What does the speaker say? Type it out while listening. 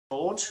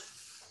Board.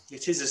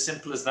 It is as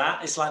simple as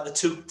that. It's like the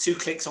two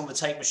clicks on the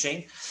tape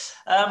machine.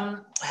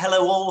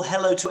 Hello all.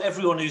 Hello to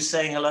everyone who's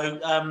saying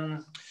hello.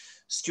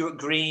 Stuart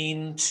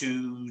Green,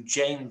 to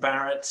Jane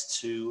Barrett,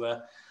 to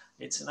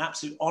it's an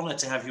absolute honour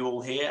to have you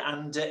all here,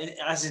 and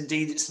as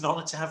indeed it's an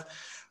honour to have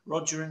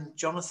Roger and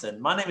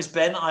Jonathan. My name is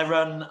Ben. I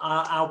run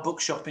our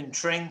bookshop in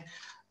Tring.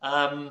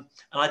 And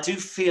I do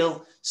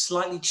feel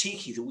slightly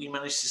cheeky that we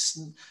managed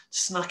to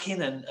snuck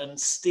in and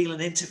steal an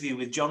interview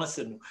with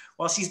Jonathan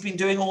whilst he's been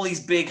doing all these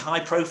big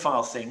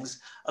high-profile things.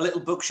 A little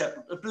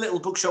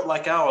bookshop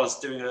like ours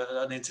doing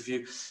an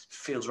interview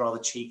feels rather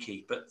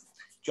cheeky. But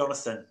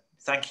Jonathan,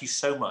 thank you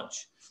so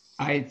much.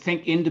 I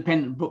think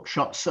independent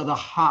bookshops are the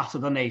heart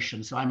of a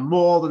nation, so I'm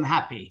more than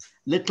happy.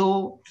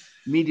 Little,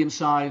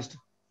 medium-sized,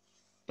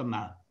 doesn't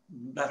matter.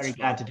 Very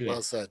glad to do it.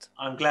 Well said.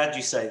 I'm glad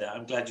you say that.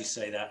 I'm glad you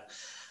say that.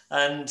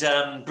 And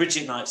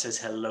Bridget Knight says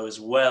hello as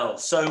well.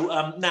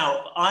 So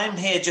now I'm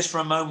here just for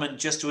a moment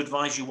just to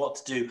advise you what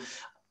to do.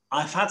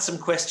 I've had some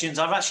questions.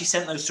 I've actually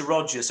sent those to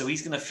Roger, so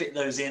he's going to fit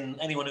those in,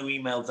 anyone who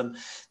emailed them.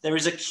 There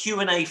is a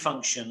Q&A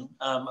function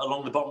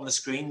along the bottom of the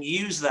screen.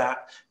 Use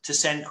that to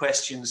send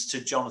questions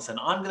to Jonathan.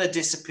 I'm going to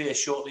disappear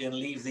shortly and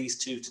leave these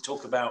two to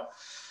talk about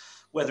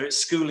whether it's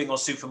schooling or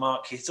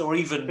supermarkets or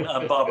even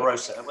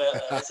Barbarossa.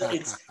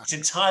 It's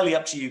entirely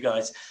up to you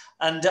guys.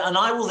 And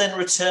I will then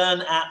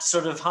return at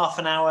sort of half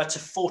an hour to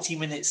 40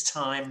 minutes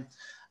time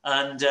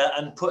and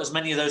put as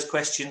many of those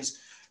questions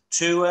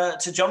to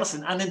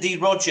Jonathan and indeed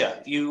Roger.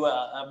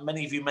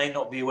 Many of you may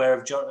not be aware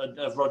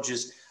of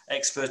Roger's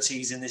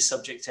expertise in this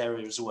subject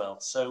area as well.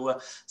 So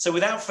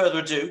without further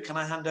ado, can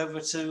I hand over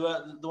to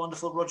the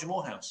wonderful Roger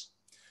Moorhouse?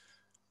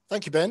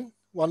 Thank you, Ben.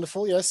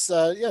 Wonderful. Yes.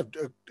 A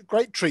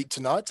great treat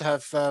tonight to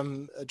have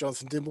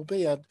Jonathan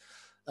Dimbleby.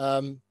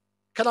 And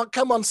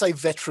can one say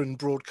veteran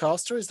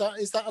broadcaster? Is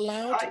that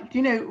allowed?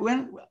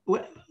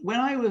 When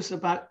I was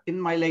about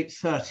in my late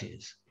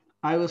 30s,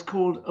 I was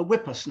called a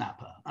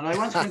whippersnapper, and I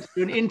once went to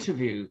do an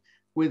interview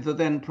with the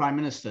then Prime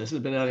Minister. This is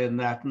a bit earlier than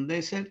that, and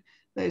they said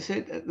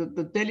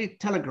the Daily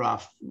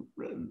Telegraph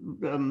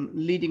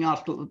leading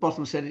article at the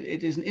bottom said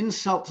it is an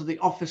insult to the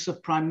office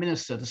of Prime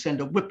Minister to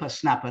send a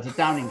whippersnapper to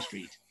Downing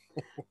Street.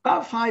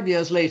 About 5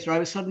 years later, I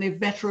was suddenly a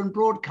veteran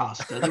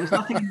broadcaster. There was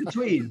nothing in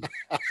between.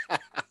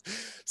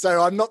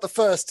 So I'm not the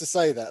first to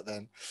say that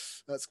then.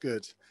 That's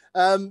good.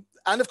 And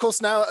of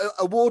course now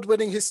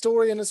award-winning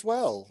historian as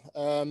well.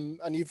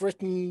 And you've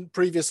written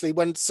previously,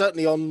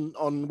 certainly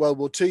on World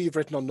War II, you've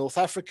written on North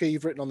Africa,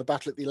 you've written on the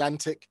Battle at the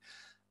Atlantic,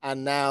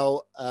 and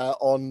now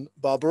on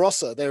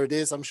Barbarossa. There it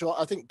is.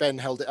 I think Ben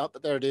held it up,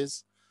 but there it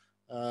is.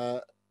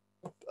 A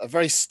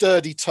very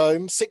sturdy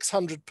tome,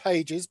 600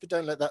 pages, but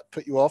don't let that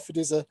put you off. It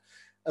is a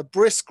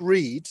brisk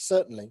read,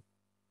 certainly.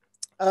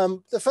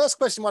 The first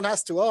question one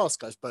has to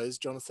ask, I suppose,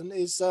 Jonathan,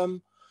 is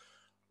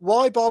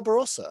why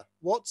Barbarossa?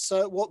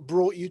 What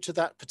brought you to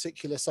that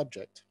particular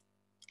subject?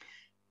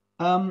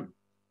 Not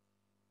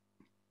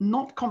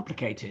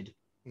complicated,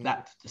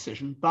 that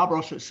decision.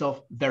 Barbarossa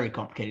itself, very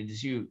complicated,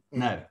 as you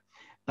know.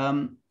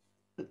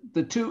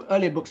 The two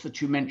earlier books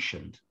that you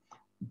mentioned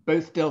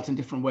both dealt in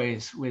different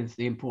ways with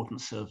the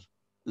importance of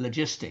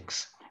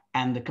logistics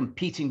and the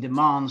competing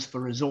demands for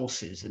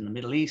resources in the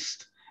Middle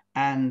East,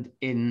 and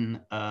in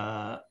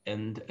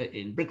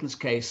Britain's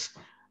case,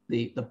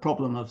 the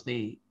problem of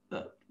the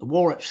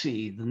war at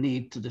sea, the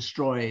need to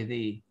destroy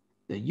the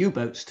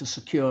U-boats to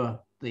secure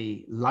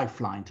the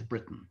lifeline to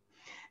Britain.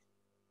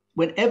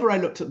 Whenever I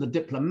looked at the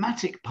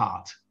diplomatic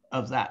part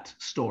of that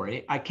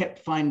story, I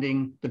kept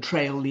finding the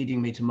trail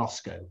leading me to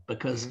Moscow,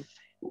 because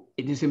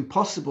it is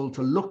impossible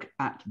to look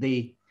at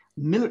the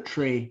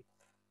military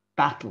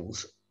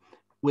battles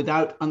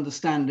without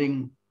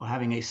understanding or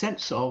having a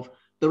sense of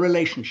the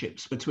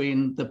relationships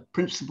between the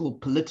principal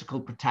political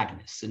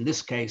protagonists. In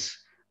this case,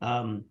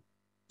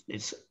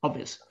 it's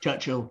obvious: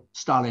 Churchill,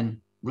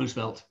 Stalin,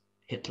 Roosevelt,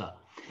 Hitler.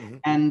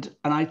 And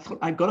I thought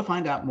I've got to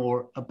find out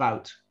more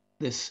about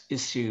this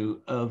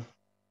issue of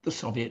the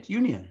Soviet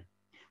Union,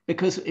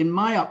 because in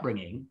my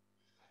upbringing,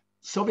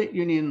 Soviet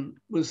Union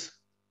was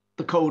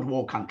the Cold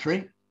War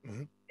country.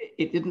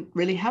 It didn't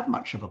really have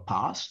much of a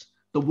past.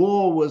 The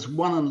war was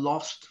won and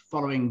lost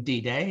following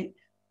D-Day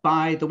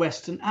by the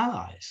Western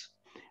Allies.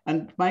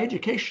 And my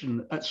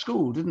education at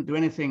school didn't do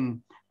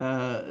anything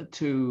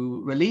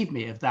to relieve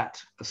me of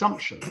that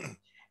assumption.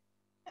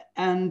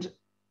 And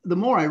the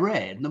more I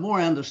read, the more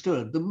I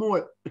understood, the more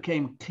it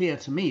became clear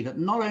to me that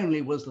not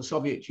only was the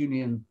Soviet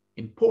Union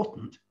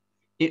important,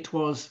 it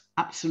was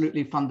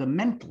absolutely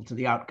fundamental to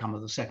the outcome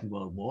of the Second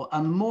World War.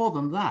 And more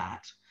than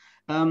that,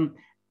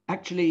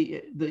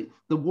 actually,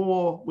 the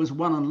war was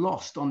won and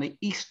lost on the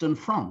Eastern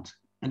Front.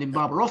 And in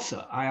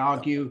Barbarossa, I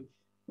argue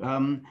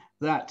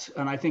that,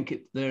 and I think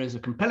there is a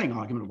compelling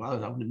argument, well,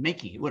 I wouldn't be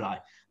making it, would I?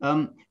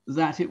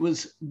 That it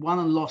was won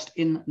and lost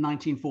in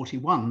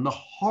 1941. The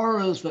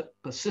horrors that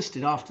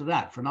persisted after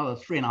that for another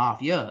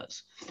 3.5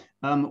 years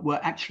were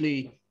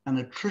actually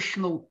an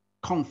attritional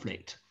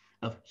conflict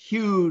of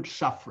huge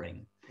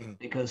suffering,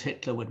 because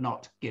Hitler would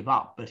not give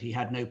up, but he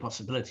had no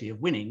possibility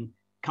of winning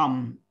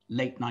come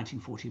late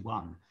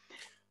 1941.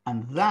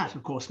 And that,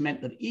 of course,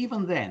 meant that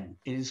even then,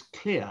 it is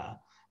clear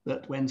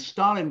that when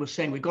Stalin was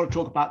saying, we've got to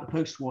talk about the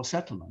post-war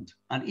settlement,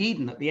 and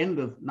Eden at the end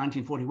of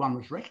 1941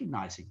 was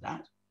recognizing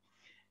that,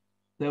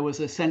 there was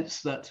a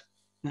sense that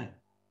no,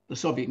 the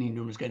Soviet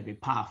Union was going to be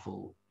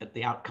powerful at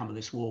the outcome of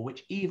this war,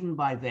 which even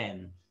by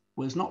then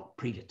was not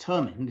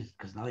predetermined,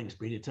 because nothing is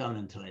predetermined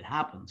until it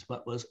happens,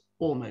 but was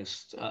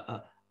almost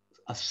a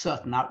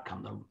certain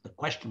outcome. The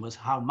question was,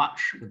 how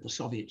much would the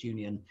Soviet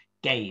Union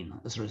gain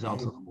as a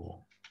result of the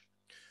war?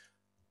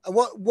 And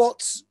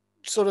what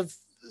sort of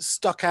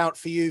stuck out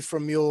for you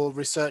from your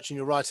research and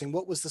your writing?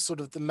 What was the sort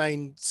of the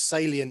main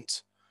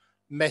salient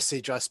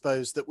message, I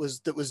suppose, that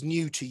was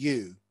new to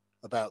you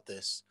about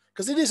this?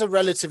 Because it is a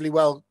relatively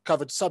well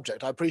covered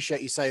subject. I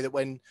appreciate you say that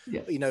when,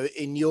 you know,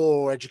 in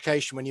your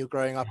education, when you were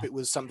growing up, it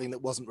was something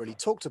that wasn't really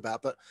talked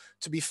about. But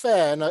to be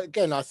fair, and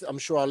again, I'm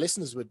sure our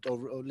listeners would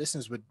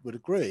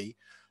agree,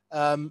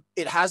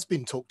 it has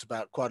been talked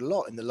about quite a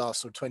lot in the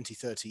last sort of 20,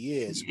 30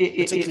 years,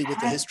 particularly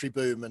with the history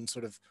boom and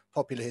sort of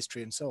popular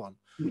history and so on.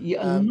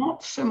 Yeah,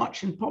 not so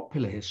much in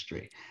popular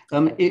history.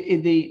 And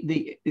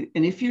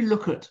if you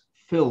look at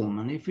film,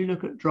 and if you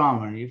look at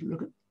drama, and if you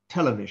look at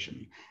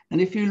television,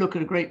 and if you look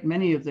at a great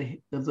many of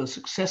the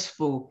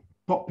successful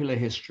popular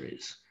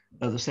histories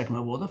of the Second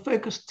World War, the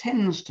focus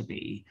tends to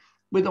be,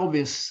 with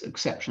obvious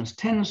exceptions,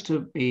 tends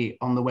to be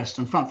on the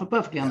Western Front for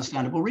perfectly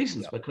understandable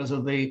reasons, because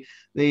of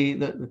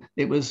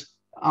it was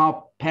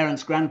our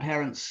parents,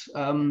 grandparents,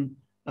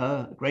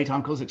 great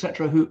uncles,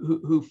 etc.,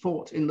 who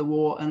fought in the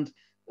war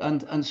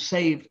and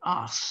saved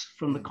us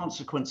from the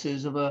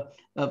consequences of a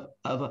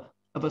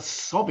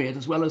Soviet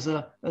as well as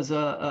a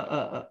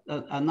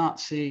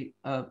Nazi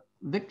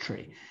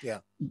victory. Yeah.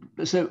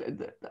 So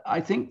I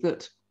think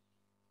that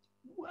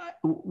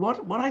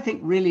what I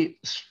think really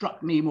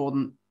struck me more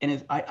than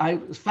anything, I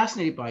was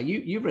fascinated by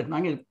you've written.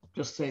 I'm going to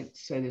just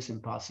say this in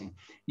passing.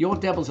 Your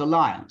Devil's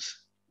Alliance,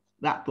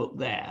 that book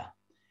there,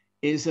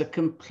 is a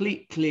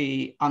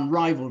completely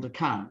unrivaled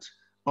account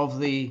of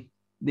the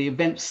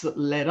events that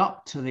led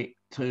up to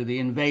the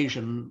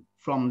invasion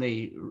from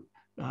the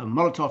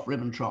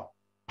Molotov-Ribbentrop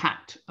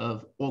Pact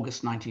of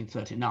August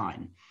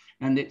 1939,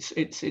 and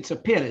it's a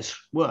peerless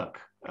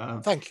work.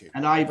 Thank you.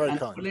 And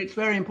it's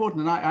very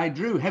important, and I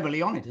drew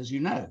heavily on it, as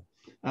you know,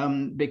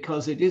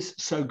 because it is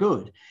so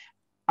good.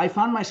 I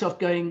found myself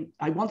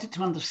I wanted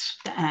to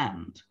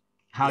understand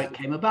how it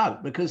came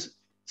about, because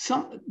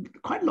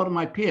quite a lot of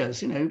my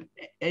peers, you know,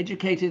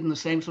 educated in the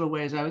same sort of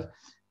way as I was,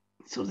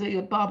 sort of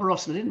the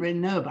Barbarossa, they didn't really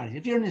know about it.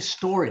 If you're an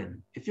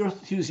historian, if you're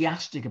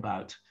enthusiastic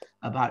about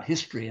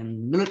history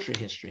and military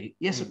history,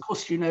 yes, of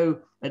course you know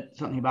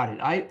something about it.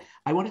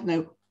 I wanted to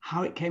know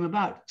how it came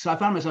about. So I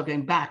found myself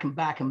going back and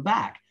back and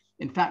back.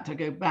 In fact, I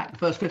go back, the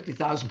first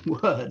 50,000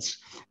 words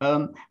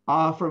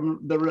are from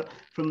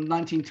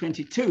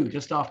 1922,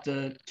 just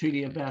after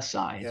Treaty of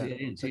Versailles.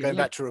 Yeah. So going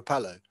back to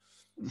Rapallo.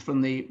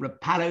 From the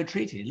Rapallo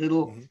Treaty,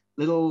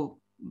 little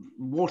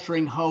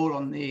watering hole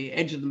on the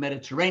edge of the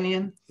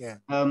Mediterranean,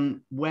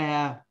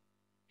 where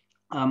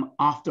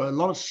after a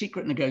lot of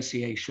secret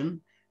negotiation,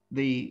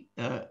 the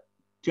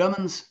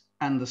Germans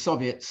and the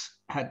Soviets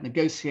had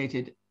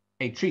negotiated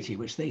a treaty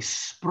which they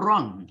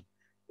sprung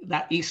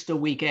that Easter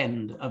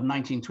weekend of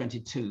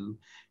 1922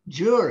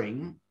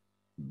 during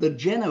the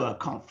Genoa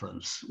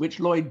conference, which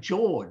Lloyd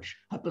George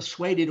had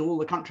persuaded all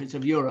the countries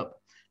of Europe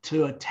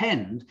to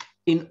attend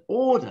in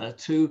order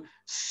to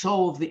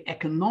solve the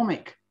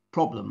economic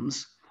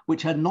problems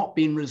which had not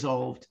been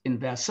resolved in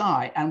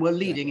Versailles and were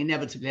leading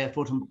inevitably,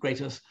 therefore, to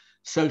greater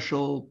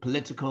social,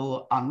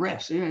 political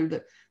unrest. You know,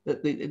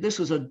 this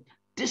was a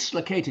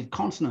dislocated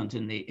continent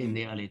in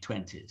the early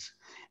 20s.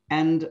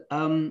 And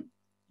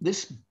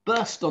this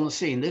burst on the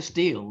scene, this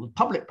deal, the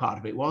public part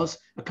of it was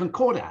a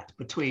concordat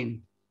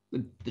between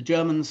the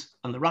Germans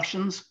and the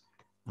Russians,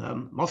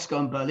 Moscow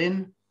and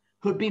Berlin,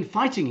 who had been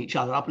fighting each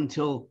other up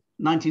until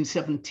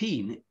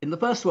 1917 in the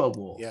First World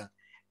War. Yeah.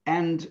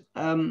 And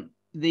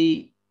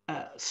the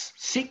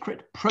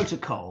secret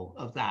protocol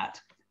of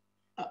that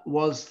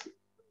was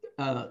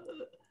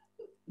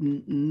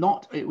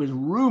it was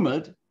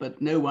rumored,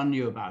 but no one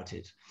knew about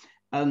it.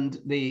 And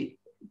the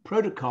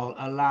protocol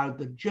allowed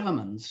the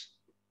Germans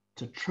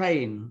to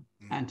train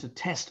and to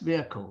test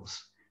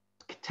vehicles,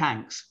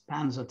 tanks,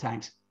 Panzer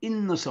tanks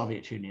in the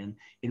Soviet Union.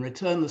 In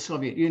return, the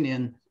Soviet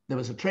Union, there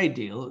was a trade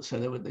deal. So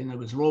there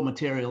was raw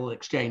material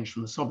exchange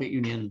from the Soviet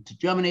Union to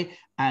Germany,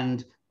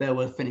 and there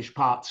were finished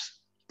parts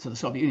to the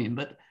Soviet Union.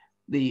 But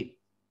the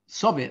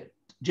Soviet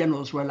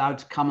generals were allowed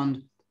to come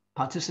and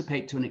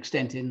participate to an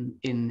extent in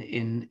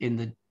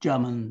the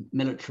German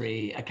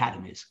military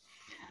academies.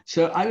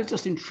 So I was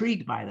just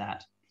intrigued by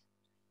that.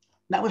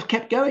 That was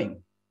kept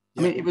going.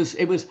 Yeah. I mean,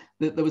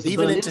 there was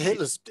even into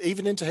Hitler's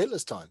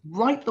time.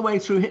 Right the way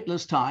through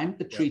Hitler's time,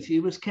 the treaty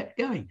was kept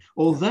going.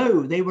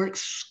 Although they were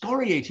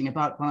excoriating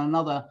about one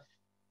another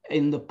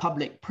in the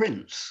public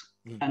prints.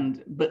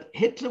 But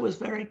Hitler was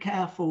very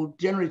careful,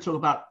 generally talk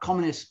about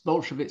communists,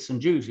 Bolsheviks, and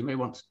Jews. You may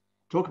want to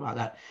talk about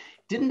that.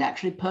 Didn't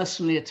actually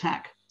personally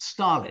attack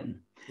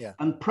Stalin. Yeah.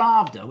 And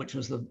Pravda, which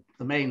was the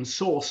main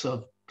source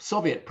of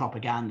Soviet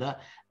propaganda,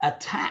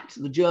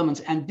 attacked the Germans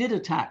and did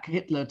attack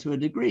Hitler to a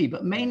degree,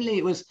 but mainly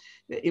it was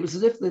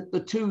as if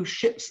the two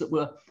ships that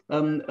were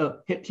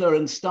Hitler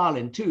and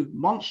Stalin, two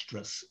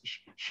monstrous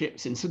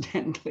ships,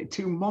 incidentally,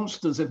 two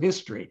monsters of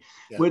history,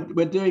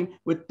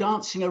 were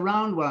dancing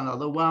around one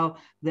another while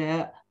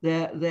their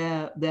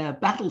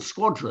battle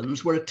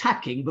squadrons were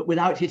attacking, but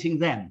without hitting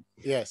them.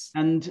 Yes,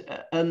 and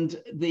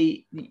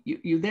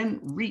you then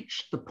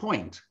reached the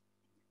point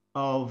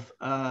of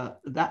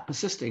that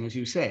persisting, as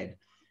you said,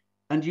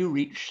 and you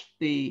reach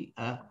the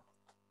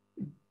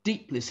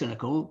deeply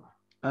cynical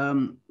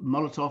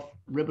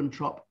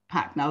Molotov-Ribbentrop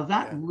Pact. Now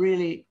that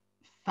really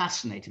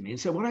fascinated me. And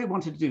so what I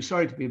wanted to do,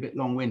 sorry to be a bit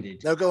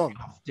long-winded. No, go on.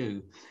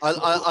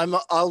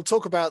 I'll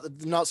talk about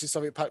the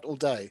Nazi-Soviet Pact all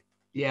day.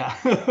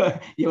 Yeah,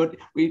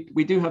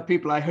 we do have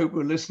people I hope who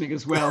are listening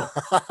as well.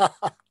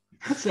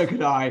 So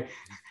could I.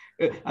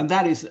 And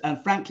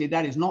frankly,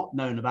 that is not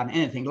known about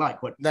anything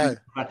like what. No.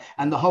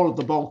 And the whole of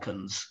the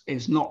Balkans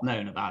is not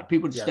known about.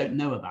 People just don't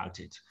know about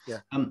it. Yeah.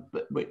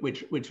 But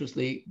which was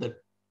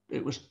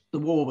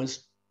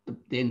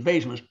the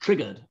invasion was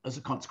triggered as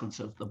a consequence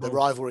of the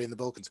rivalry in the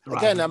Balkans.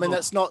 Again, I mean,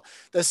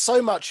 there's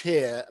so much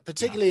here,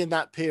 particularly in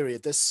that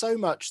period. There's so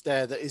much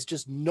there that is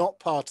just not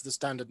part of the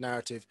standard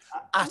narrative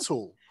at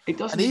all. It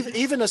doesn't. And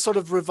even a sort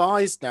of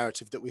revised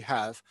narrative that we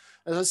have,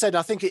 as I said,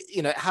 I think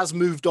it has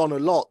moved on a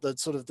lot. The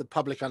sort of the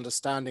public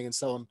understanding and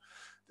so on.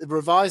 The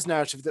revised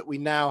narrative that we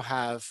now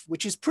have,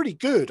 which is pretty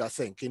good, I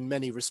think, in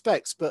many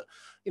respects, but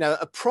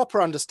a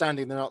proper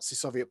understanding of the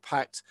Nazi-Soviet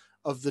Pact,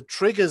 of the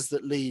triggers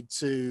that lead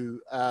to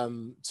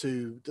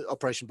the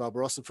Operation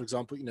Barbarossa, for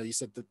example. You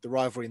said that the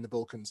rivalry in the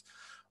Balkans,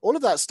 all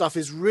of that stuff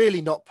is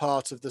really not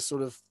part of the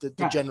sort of the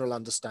general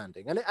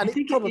understanding, and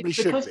it probably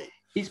should be.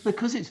 It's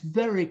because it's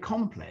very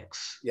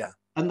complex. Yeah.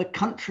 And the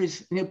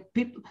countries,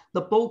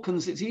 the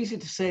Balkans, it's easy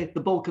to say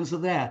the Balkans are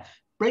there.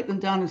 Break them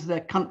down into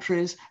their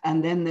countries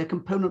and then their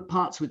component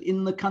parts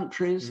within the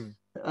countries.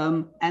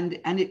 And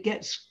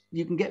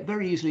you can get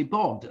very easily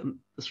bogged. And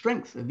the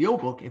strength of your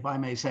book, if I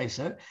may say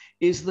so,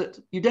 is that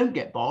you don't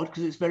get bogged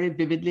because it's very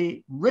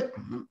vividly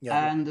written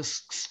and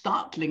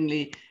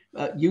startlingly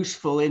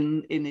useful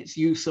in its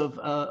use of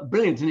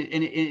brilliant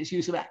in its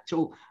use of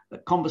actual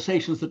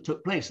conversations that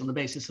took place on the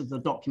basis of the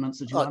documents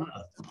that you unearthed.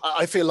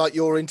 I feel like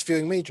you're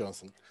interviewing me,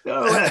 Jonathan.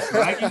 Oh, that's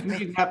right.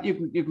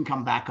 You can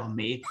come back on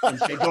me and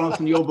say,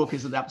 Jonathan, your book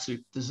is an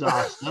absolute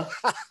disaster,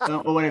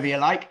 or whatever you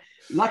like.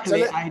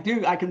 Luckily,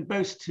 I can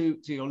boast to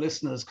your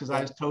listeners, because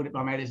I was told it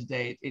by my editor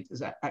today, it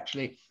has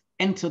actually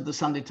entered the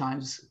Sunday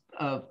Times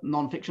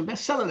non-fiction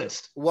bestseller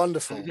list.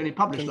 Wonderful. It's only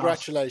published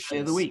Congratulations. last day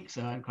of the week,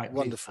 so I'm quite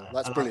wonderful. Pleased.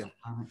 That's brilliant.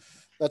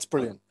 That's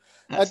brilliant.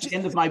 That's the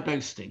end of my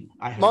boasting.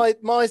 I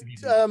hope. My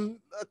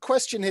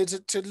question here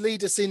to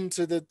lead us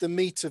into the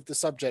meat of the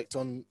subject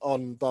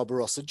on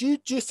Barbarossa. Do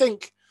you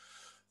think,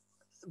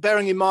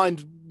 bearing in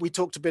mind we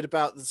talked a bit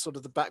about the sort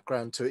of the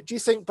background to it, do you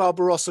think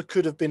Barbarossa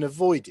could have been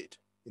avoided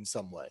in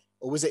some way,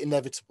 or was it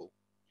inevitable?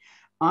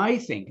 I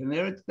think, and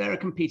there are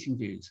competing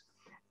views.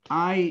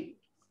 I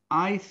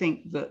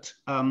think that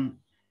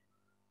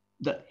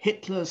that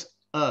Hitler's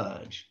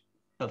urge.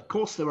 Of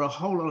course, there are a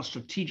whole lot of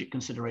strategic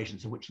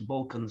considerations of which the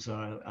Balkans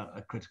are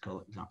a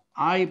critical example.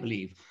 I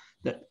believe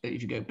that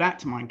if you go back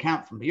to Mein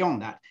Kampf and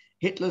beyond that,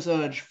 Hitler's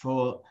urge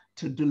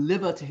to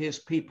deliver to his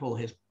people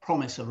his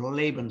promise of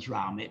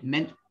lebensraum, it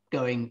meant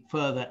going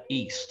further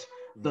east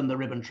than the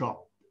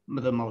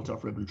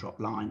Molotov-Ribbentrop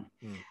line.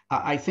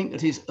 I think that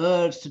his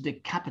urge to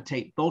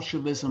decapitate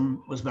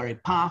Bolshevism was very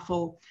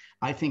powerful.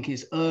 I think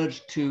his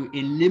urge to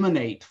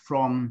eliminate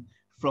from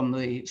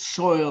the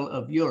soil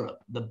of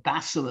Europe the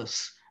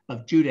bacillus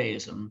of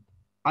Judaism,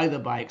 either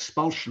by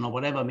expulsion or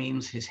whatever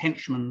means his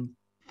henchmen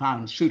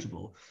found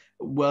suitable,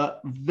 were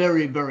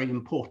very, very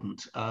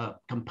important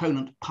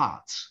component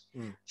parts.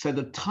 So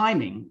the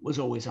timing was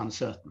always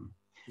uncertain.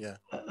 Yeah.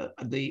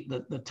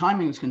 The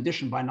timing was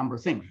conditioned by a number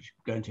of things, which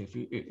you go into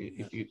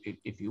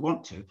if you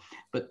want to.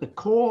 But the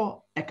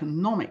core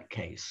economic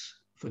case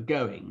for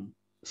going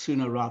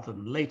sooner rather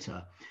than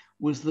later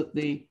was that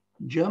the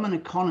German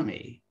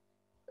economy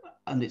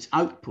and its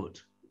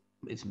output,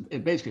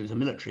 it basically was a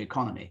military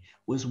economy,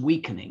 was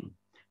weakening.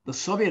 The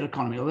Soviet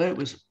economy, although it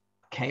was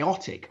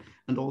chaotic,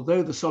 and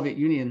although the Soviet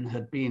Union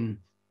had been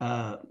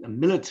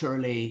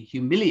militarily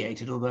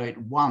humiliated, although it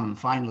won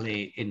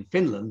finally in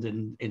Finland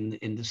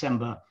in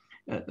December,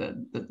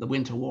 the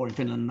Winter War in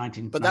Finland in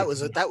 1990. But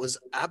that was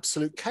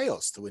absolute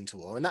chaos, the Winter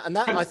War, and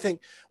that I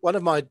think one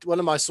of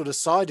my sort of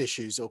side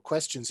issues or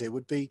questions here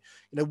would be,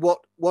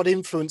 what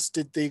influence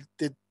did the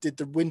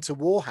Winter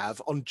War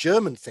have on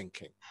German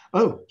thinking?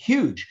 Oh,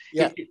 huge!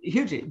 Yeah,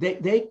 hugely.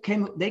 They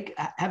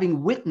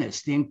having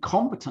witnessed the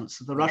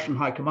incompetence of the Russian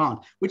High Command,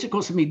 which of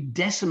course had been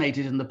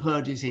decimated in the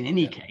purges in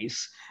any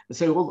case.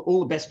 So all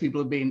the best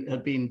people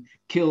have been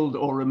killed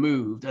or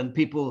removed, and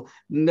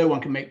no one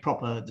can make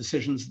proper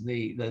decisions.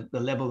 The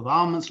level of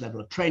armaments,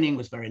 level of training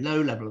was very low,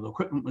 level of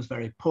equipment was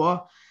very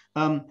poor,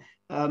 and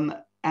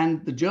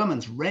the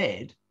Germans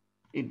read.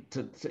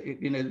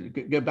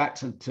 Go back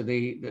to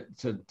the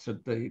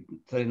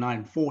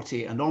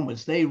 39-40 and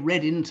onwards, they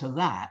read into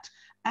that,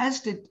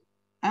 as did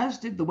as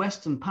did the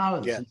Western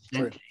powers,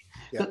 incidentally,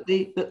 that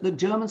the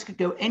Germans could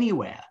go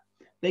anywhere.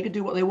 They could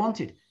do what they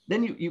wanted.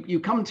 Then you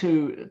come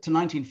to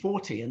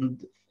 1940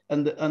 and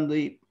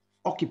the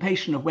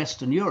occupation of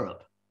Western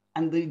Europe,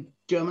 and the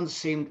Germans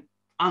seemed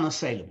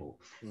unassailable.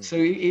 So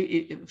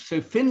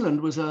Finland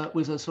was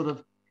a sort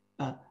of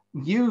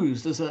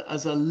used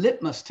as a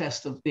litmus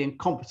test of the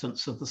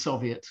incompetence of the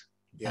Soviet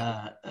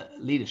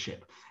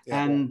leadership.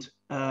 And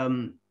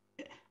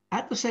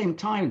at the same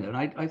time, though,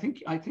 I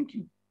think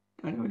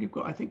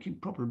you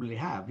probably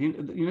have.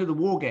 You know, the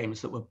war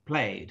games that were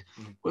played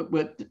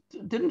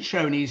didn't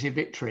show an easy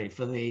victory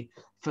for the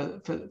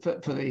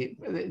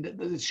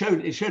it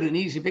showed an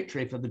easy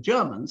victory for the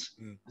Germans.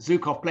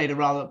 Zhukov played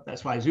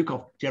that's why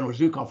General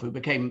Zhukov, who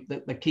became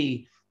the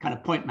key kind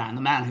of point man,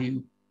 the man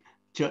who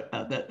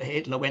that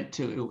Hitler went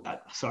to,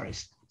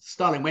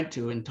 Stalin went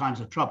to in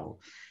times of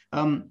trouble.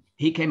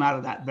 He came out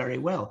of that very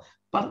well.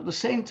 But at the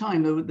same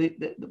time,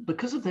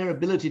 because of their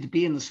ability to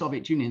be in the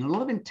Soviet Union, a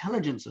lot of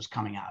intelligence was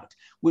coming out,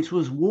 which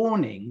was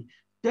warning,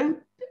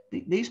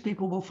 these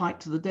people will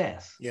fight to the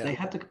death. They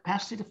had the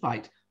capacity to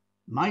fight.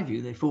 In my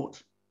view, they fought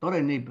not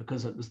only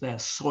because it was their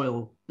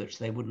soil which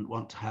they wouldn't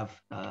want to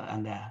have,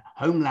 and their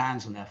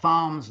homelands and their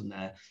farms and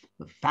their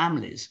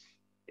families.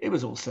 It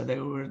was also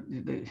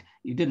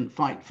you didn't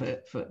fight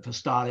for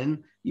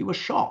Stalin, you were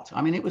shot.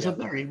 I mean, it was a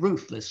very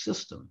ruthless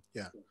system.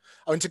 I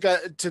want to go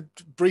to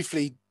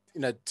briefly,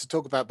 to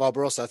talk about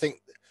Barbarossa. I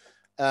think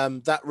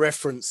that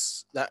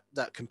reference,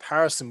 that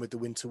comparison with the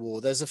Winter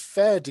War, there's a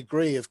fair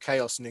degree of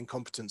chaos and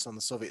incompetence on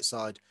the Soviet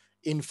side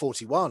in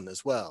 41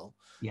 as well.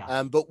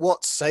 But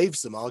what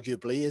saves them,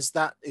 arguably, is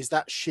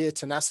that sheer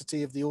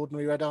tenacity of the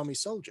ordinary Red Army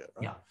soldier.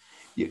 Right?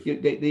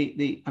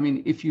 I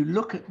mean, if you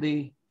look at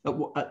the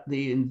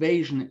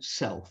invasion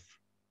itself,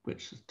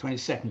 which is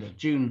 22nd of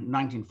June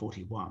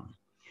 1941,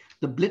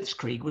 the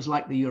Blitzkrieg was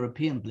like the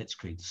European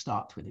Blitzkrieg to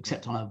start with,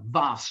 except on a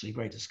vastly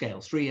greater scale.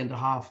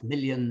 3.5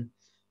 million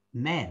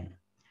men,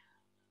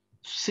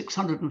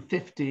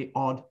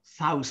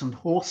 650,000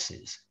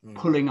 horses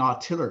pulling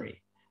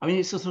artillery. I mean,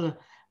 it's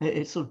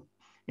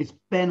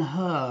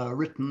Ben-Hur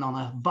written on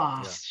a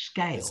vast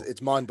scale.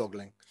 It's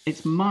mind-boggling.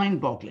 It's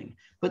mind-boggling.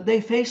 But they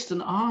faced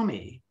an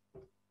army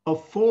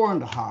of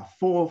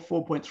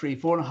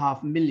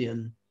 4.5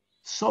 million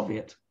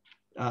Soviet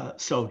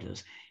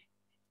soldiers.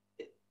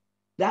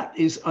 That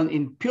is,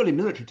 in purely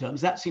military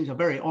terms, that seems a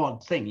very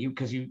odd thing,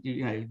 because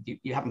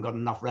you haven't got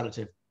enough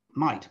relative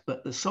might.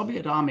 But the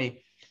Soviet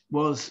army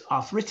was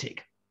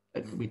arthritic.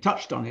 We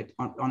touched on it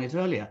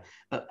earlier,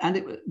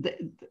 and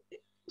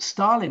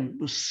Stalin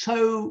was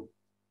so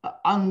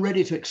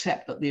unready to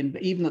accept that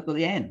even at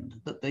the end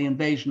that the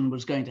invasion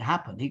was going to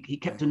happen. He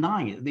kept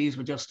denying it. These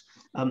were just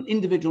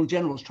individual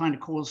generals trying to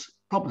cause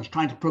problems,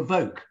 trying to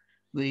provoke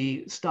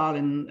the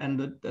Stalin and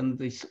the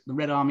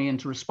Red Army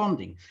into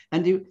responding.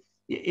 And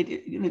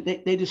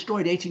they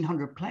destroyed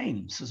 1,800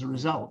 planes as a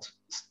result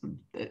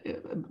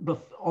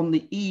on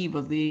the eve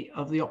of the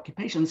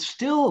occupation.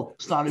 Still,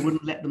 Stalin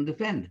wouldn't let them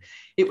defend.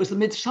 It was the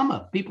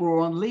midsummer. People were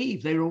on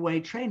leave. They were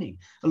away training.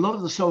 A lot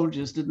of the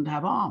soldiers didn't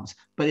have arms,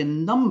 but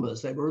in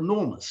numbers they were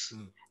enormous.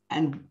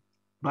 And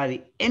by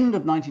the end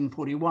of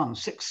 1941,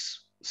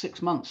 six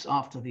months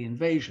after the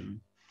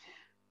invasion,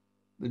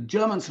 the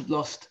Germans had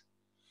lost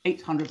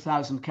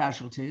 800,000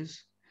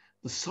 casualties.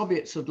 The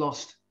Soviets had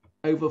lost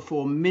over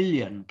 4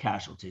 million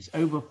casualties,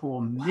 over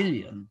 4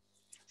 million.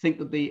 Think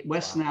that the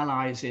Western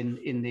allies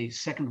in the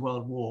Second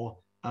World War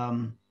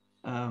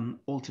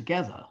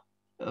altogether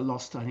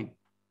lost, I think,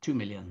 2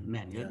 million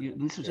men.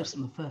 This was just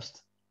in the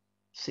first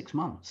 6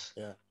 months.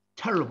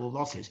 Terrible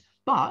losses.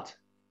 But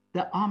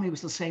their army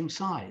was the same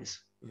size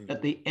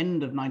at the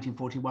end of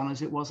 1941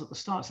 as it was at the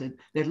start. So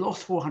they'd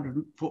lost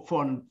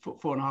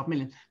 4.5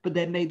 million, but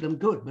they made them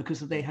good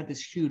because they had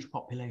this huge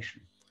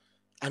population.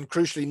 And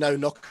crucially, no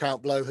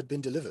knockout blow had been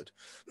delivered.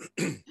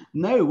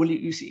 No, well,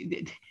 you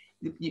see,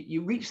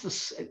 you reach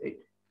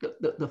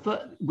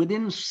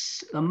within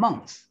a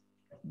month,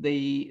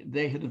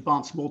 they had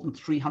advanced more than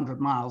 300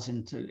 miles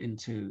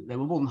into. They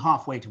were more than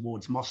halfway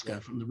towards Moscow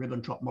from the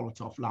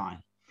Ribbentrop-Molotov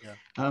line.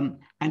 And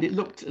it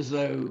looked as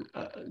though,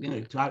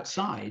 to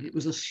outside, it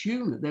was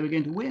assumed that they were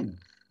going to win.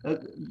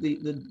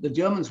 The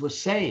Germans were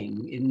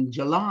saying in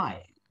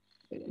July,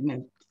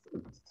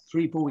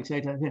 3-4 weeks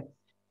later,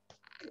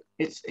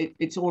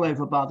 it's all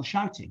over by the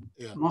shouting.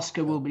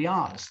 Moscow will be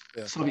ours.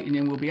 Soviet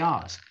Union will be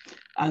ours.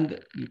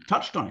 And you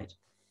touched on it.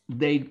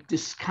 They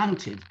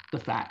discounted the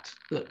fact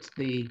that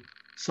the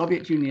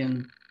Soviet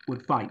Union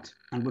would fight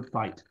and would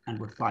fight and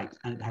would fight,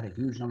 and it had a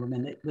huge number of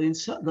men.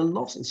 The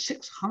loss is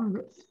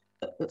 600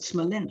 at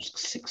Smolensk.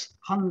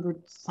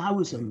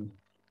 600,000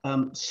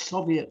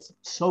 Soviet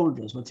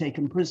soldiers were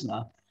taken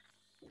prisoner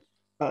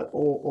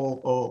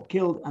or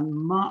killed and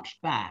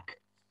marched back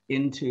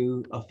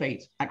into a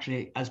fate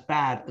actually as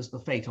bad as the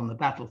fate on the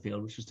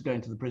battlefield, which was to go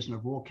into the prisoner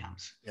of war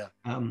camps.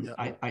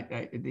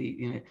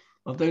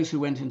 Of those who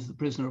went into the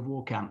prisoner of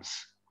war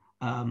camps,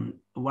 1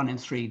 in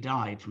 3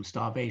 died from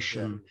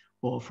starvation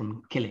or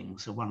from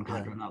killings of one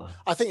kind or another.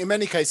 I think in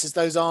many cases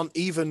those aren't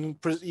even,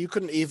 you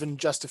couldn't even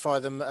justify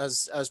them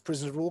as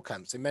prisoner of war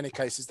camps. In many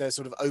cases they're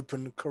sort of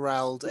open,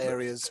 corralled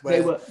areas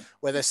where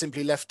they're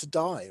simply left to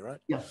die, right?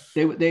 Yeah,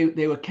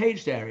 they were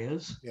caged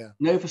areas,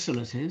 no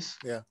facilities,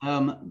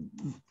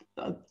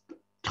 a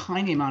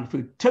tiny amount of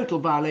food, total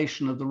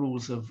violation of the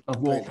rules of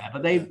warfare.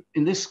 But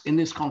in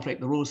this conflict,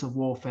 the rules of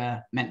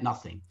warfare meant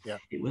nothing. Yeah.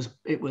 It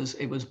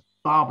was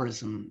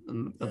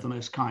barbarism of the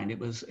most kind. It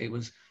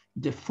was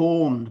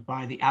deformed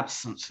by the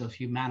absence of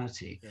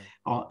humanity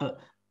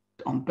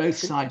on both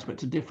sides, but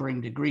to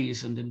differing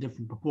degrees and in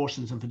different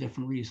proportions and for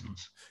different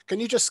reasons. Can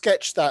you just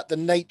sketch the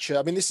nature?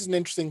 I mean, this is an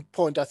interesting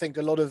point. I think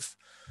a lot of,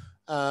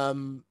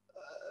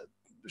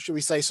 should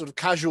we say, sort of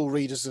casual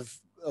readers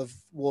of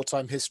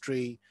wartime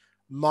history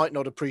might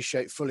not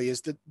appreciate fully,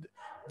 is the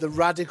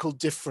radical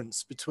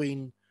difference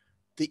between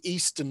the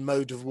Eastern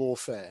mode of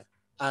warfare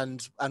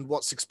and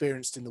what's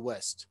experienced in the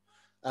West.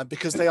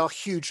 Because they are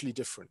hugely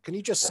different. Can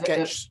you just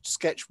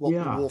sketch what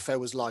the warfare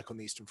was like on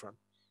the Eastern Front?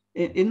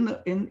 In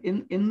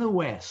the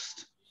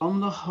West, on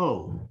the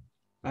whole,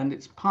 and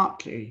it's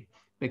partly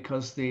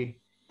because the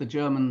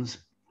Germans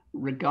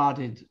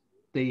regarded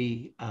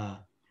the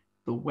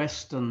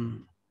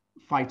Western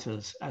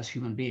fighters as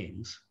human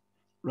beings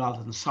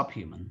rather than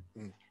subhuman.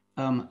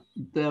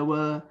 There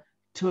were,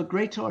 to a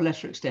greater or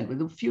lesser extent, with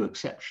a few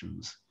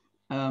exceptions,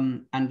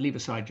 and leave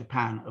aside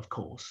Japan, of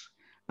course.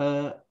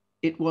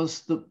 It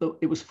was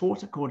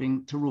fought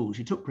according to rules.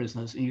 You took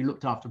prisoners and you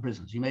looked after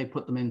prisoners. You may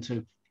put them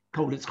into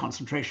Colditz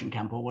concentration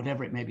camp or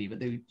whatever it may be,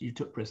 but you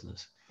took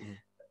prisoners.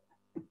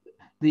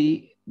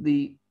 The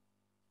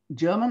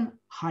German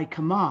high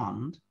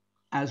command,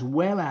 as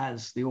well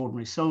as the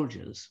ordinary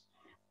soldiers,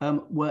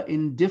 were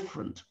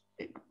indifferent,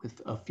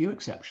 with a few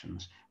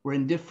exceptions, were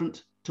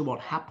indifferent to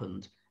what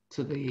happened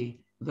to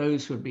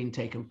those who had been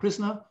taken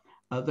prisoner,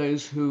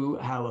 those who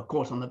were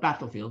caught on the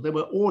battlefield. There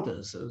were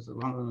orders,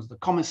 one of them was the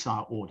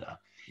Commissar order.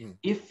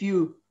 If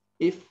you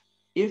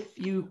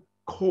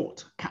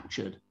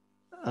captured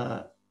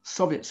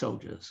Soviet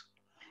soldiers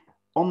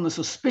on the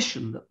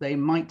suspicion that they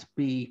might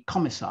be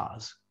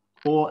commissars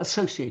or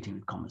associating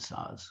with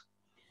commissars,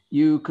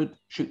 you could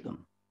shoot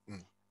them.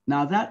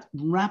 Now that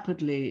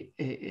rapidly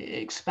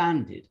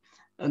expanded,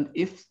 and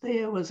if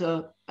there was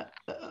a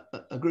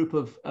group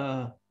of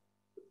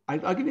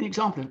I'll give you an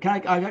example.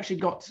 I've actually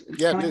got,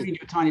 can I read you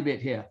a tiny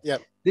bit here? Yeah.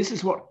 This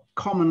is what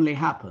commonly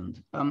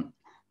happened,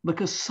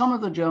 because some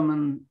of the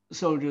German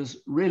soldiers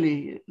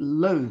really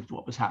loathed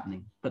what was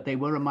happening, but they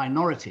were a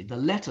minority. The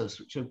letters,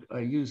 which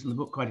are used in the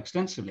book quite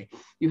extensively,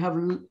 you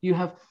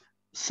have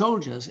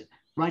soldiers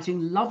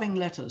writing loving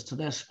letters to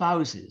their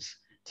spouses,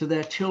 to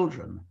their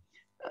children.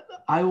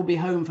 I will be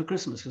home for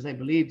Christmas, because they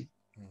believed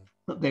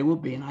that they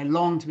would be, and I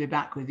long to be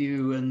back with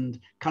you and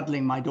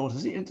cuddling my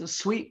daughters. It's a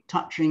sweet,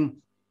 touching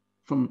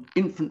from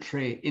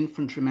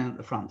infantrymen at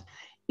the front.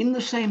 In the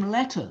same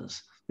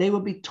letters, they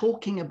would be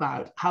talking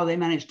about how they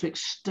managed to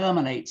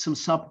exterminate some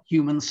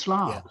subhuman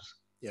Slavs.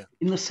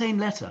 In the same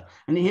letter.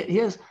 And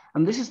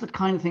this is the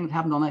kind of thing that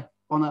happened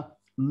on a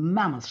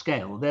mammoth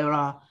scale. There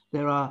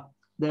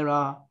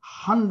are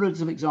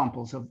hundreds of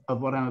examples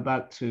of what I'm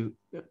about to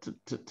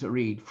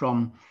read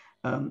from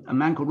a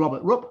man called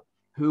Robert Rupp,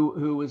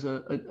 who was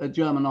a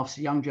German officer,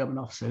 young German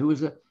officer,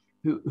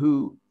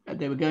 who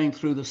they were going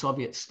through the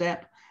Soviet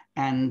steppe.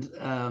 And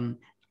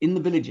in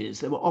the villages,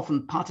 there were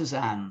often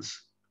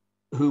partisans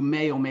who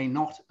may or may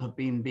not have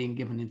been being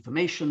given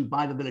information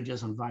by the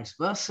villagers and vice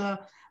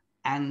versa.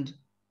 And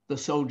the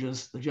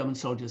German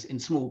soldiers in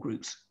small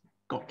groups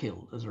got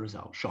killed as a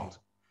result, shot.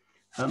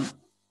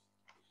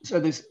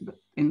 So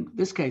in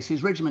this case,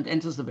 his regiment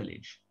enters the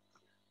village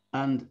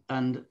and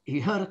he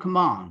heard a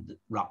command,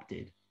 Rupp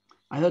did.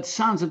 I heard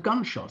sounds of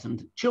gunshot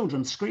and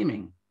children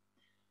screaming.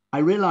 I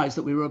realized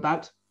that we were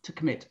about to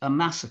commit a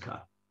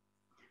massacre.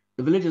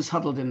 The villagers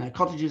huddled in their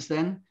cottages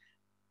then.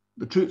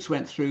 The troops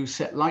went through,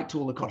 set light to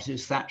all the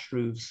cottages, thatched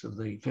roofs of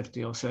the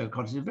 50 or so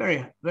cottages,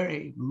 very,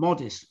 very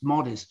modest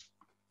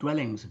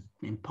dwellings of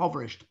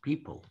impoverished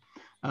people.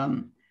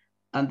 And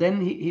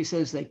then he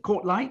says they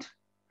caught light.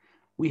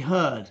 We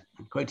heard,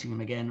 I'm quoting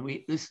him again,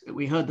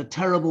 we heard the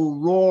terrible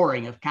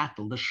roaring of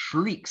cattle, the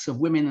shrieks of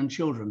women and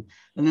children,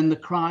 and then the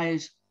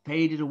cries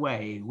faded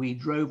away. We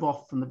drove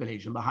off from the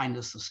village, and behind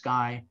us the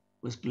sky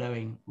was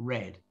glowing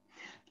red.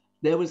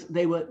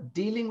 They were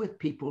dealing with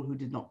people who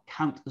did not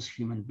count as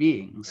human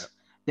beings.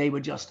 They were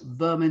just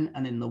vermin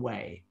and in the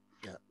way.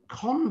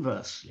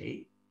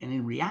 Conversely, and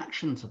in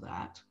reaction to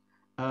that,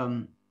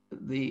 on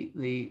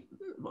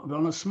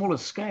a smaller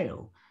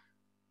scale,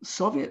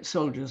 Soviet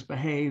soldiers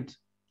behaved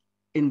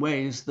in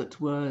ways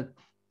that were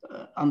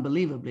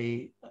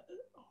unbelievably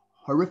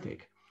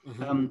horrific.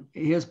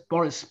 Here's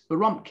Boris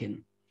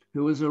Baromkin,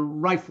 who was a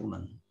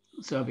rifleman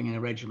serving in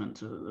a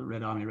regiment, a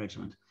Red Army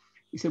regiment.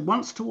 He said,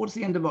 once towards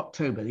the end of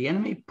October, the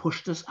enemy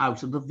pushed us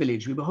out of the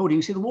village we were holding.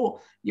 You see, the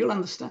war, you'll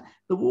understand,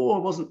 the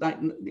war wasn't like,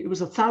 it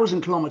was a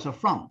 1,000-kilometer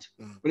front,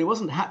 but it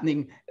wasn't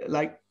happening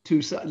like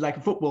a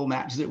football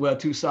match, as it were,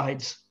 two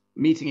sides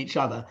meeting each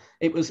other.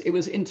 It was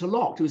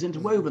interlocked, it was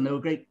interwoven. There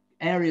were great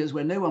areas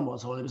where no one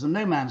was, or there was a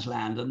no man's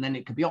land, and then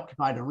it could be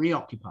occupied and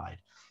reoccupied.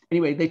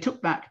 Anyway, they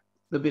took back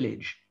the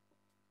village,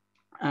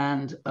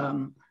 and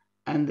we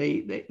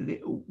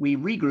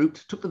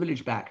regrouped, took the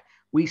village back.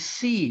 We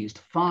seized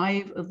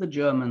 5 of the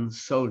German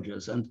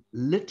soldiers and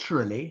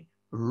literally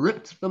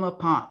ripped them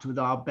apart with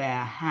our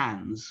bare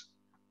hands,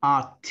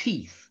 our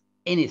teeth,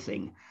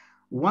 anything.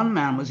 One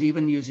man was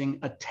even using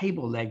a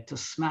table leg to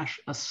smash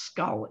a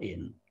skull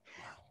in.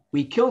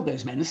 We killed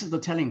those men. This is the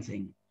telling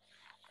thing.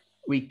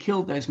 We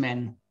killed those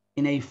men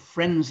in a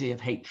frenzy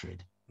of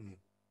hatred.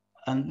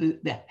 And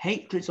the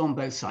hatred's on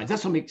both sides.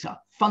 That's what makes a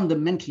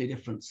fundamentally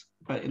difference,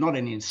 but not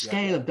only in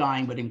scale of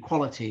dying, but in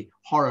quality,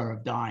 horror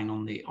of dying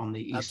on the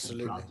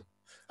Eastern Front.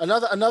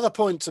 Another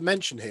point to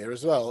mention here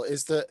as well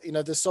is that, you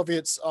know, the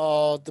Soviets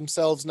are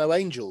themselves no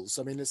angels.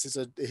 I mean, this is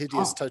a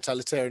hideous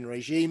totalitarian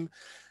regime.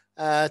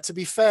 To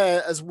be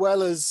fair, as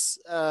well as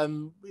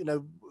you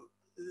know,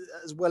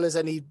 as well as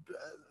any,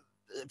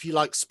 if you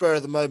like, spur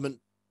of the moment,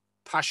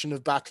 passion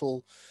of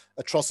battle,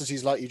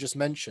 atrocities like you just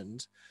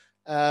mentioned.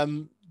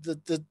 The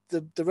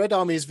Red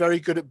Army is very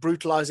good at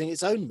brutalizing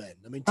its own men.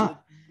 I mean, to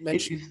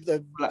mention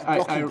the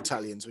blocking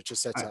battalions which are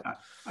set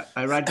up.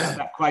 I read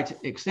that quite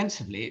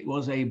extensively. It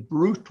was a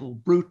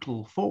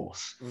brutal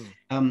force.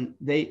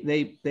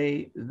 They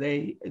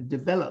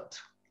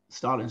developed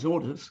Stalin's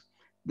orders.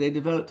 They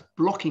developed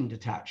blocking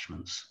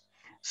detachments.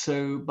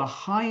 So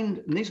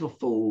behind, and these were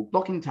full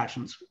blocking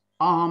detachments,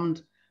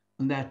 armed,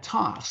 and their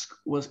task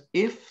was,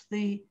 if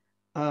the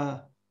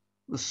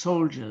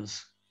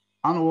soldiers,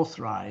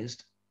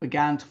 unauthorized,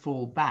 began to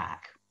fall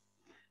back,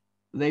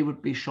 they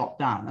would be shot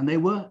down, and they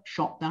were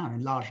shot down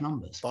in large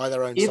numbers by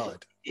their own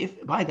side.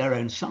 By their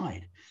own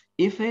side.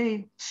 If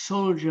a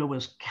soldier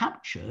was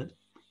captured,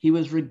 he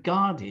was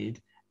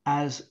regarded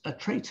as a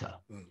traitor.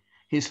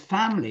 His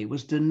family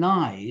was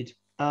denied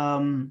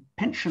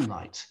pension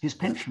rights.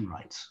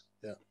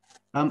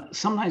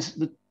 Sometimes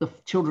the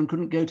children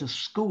couldn't go to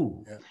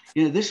school.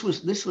 You know, this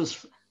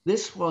was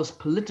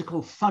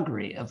political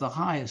thuggery of the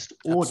highest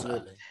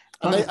order.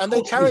 Absolutely. And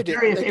they carried it.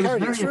 They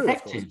carried it through.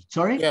 Effective.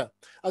 Sorry. Yeah,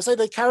 I say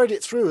they carried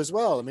it through as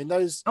well. I mean,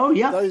 those.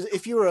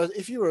 If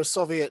you were a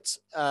Soviet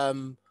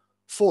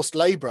forced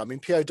labor, I mean,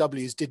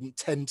 POWs didn't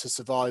tend to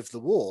survive the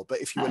war,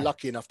 but if you were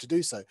lucky enough to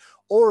do so,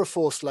 or a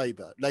forced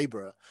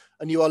laborer,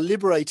 and you are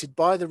liberated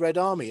by the Red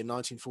Army in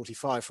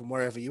 1945 from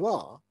wherever you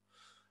are,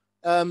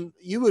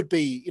 you would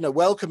be, you know,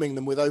 welcoming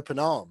them with open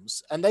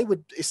arms, and they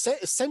would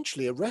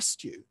essentially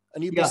arrest you,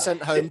 and you'd be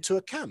sent home to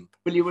a camp.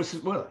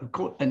 Well, of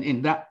course, and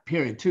in that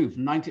period too,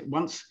 from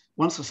once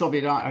the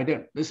Soviet Army,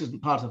 this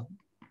isn't part of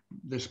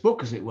this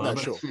book, as it were,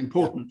 but it's an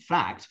important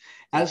fact.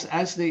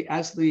 As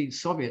the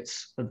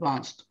Soviets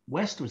advanced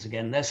westwards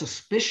again, their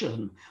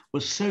suspicion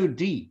was so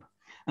deep,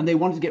 and they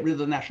wanted to get rid of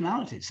the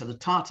nationalities. So the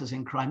Tatars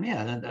in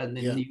Crimea and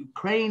in the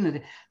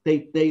Ukraine,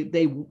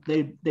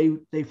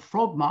 they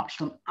frog marched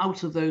them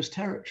out of those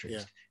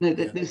territories.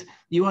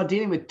 You are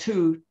dealing with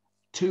two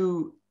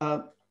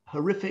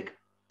horrific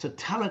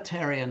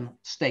totalitarian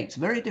states,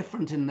 very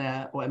different in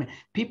their. Well, I mean,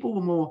 people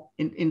were more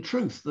in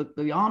truth.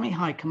 The Army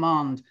High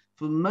Command,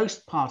 for the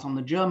most part, on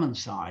the German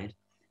side,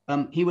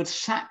 he would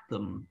sack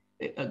them,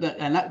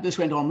 and this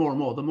went on more and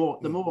more.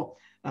 The more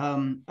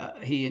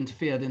he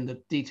interfered in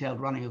the detailed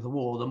running of the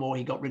war, the more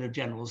he got rid of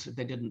generals if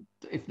they didn't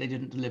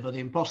deliver the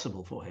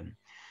impossible for him.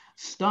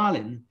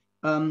 Stalin,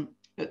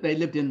 they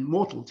lived in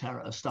mortal terror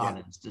of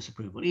Stalin's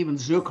disapproval. Even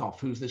Zhukov,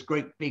 who's this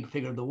great big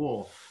figure of the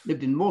war,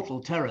 lived in mortal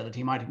terror that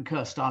he might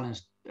incur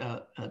Stalin's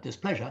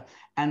displeasure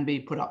and be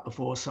put up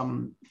before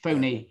some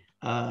phony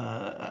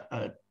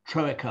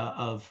troika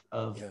of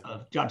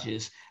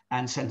judges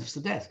and sentenced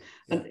to death.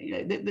 And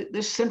you know,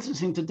 this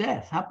sentencing to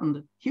death happened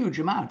a huge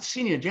amount.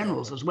 Senior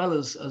generals as well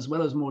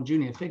as more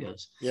junior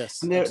figures. Yes,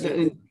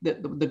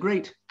 the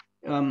great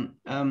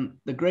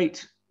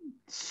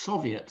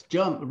Soviet,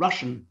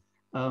 Russian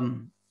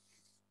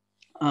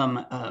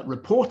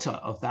reporter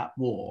of that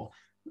war,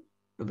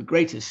 the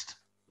greatest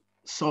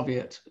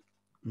Soviet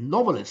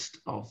novelist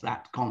of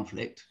that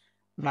conflict,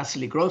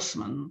 Vasily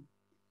Grossman,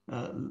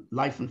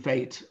 Life and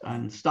Fate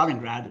and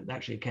Stalingrad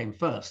actually came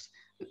first.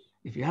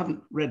 If you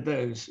haven't read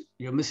those,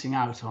 you're missing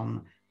out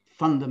on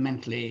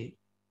fundamentally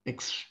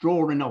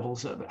extraordinary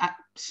novels of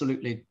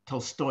absolutely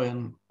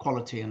Tolstoyan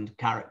quality and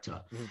character.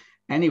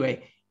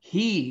 Anyway,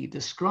 he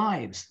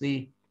describes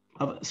a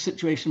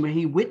situation where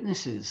he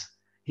witnesses,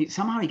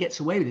 somehow he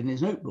gets away with it in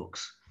his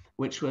notebooks,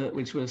 which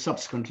were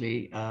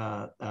subsequently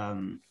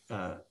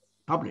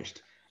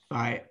published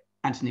by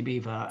Anthony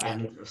Beevor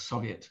and a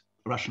Soviet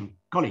Russian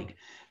colleague,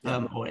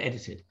 or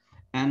edited.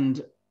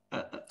 And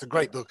it's a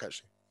great book,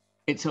 actually.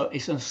 It's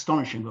an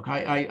astonishing book.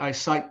 I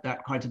cite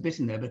that quite a bit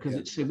in there because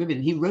it's so vivid.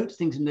 And he wrote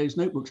things in those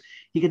notebooks.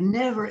 He could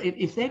never,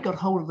 if they got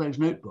hold of those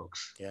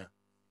notebooks, it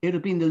would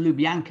have been the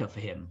Lubyanka for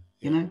him,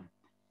 you know?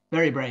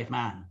 Very brave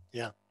man.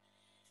 Yeah.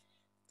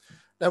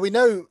 Now we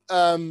know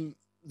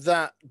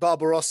that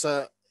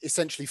Barbarossa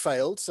essentially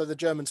failed. So the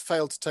Germans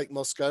failed to take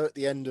Moscow at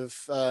the end of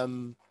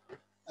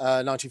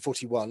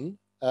 1941.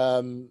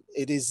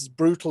 It is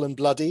brutal and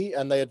bloody,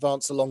 and they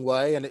advance a long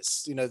way. And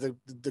it's, you know, the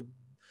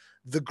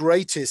the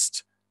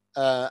greatest,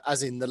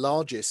 as in the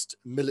largest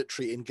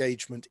military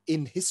engagement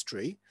in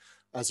history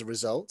as a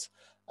result.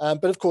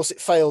 But of course,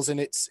 it fails in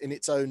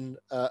its own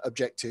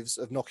objectives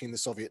of knocking the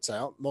Soviets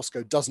out.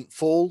 Moscow doesn't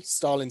fall,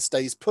 Stalin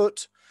stays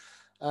put,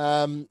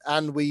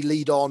 and we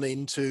lead on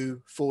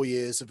into 4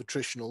 years of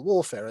attritional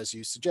warfare, as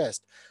you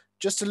suggest.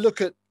 Just to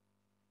look at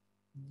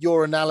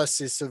your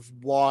analysis of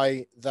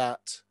why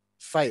that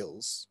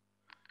fails,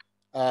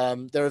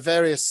 there are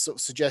various sort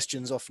of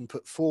suggestions often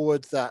put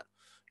forward that,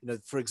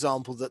 for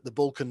example, that the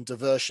Balkan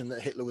diversion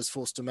that Hitler was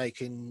forced to make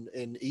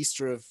in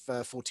Easter of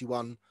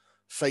 41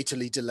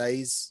 fatally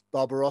delays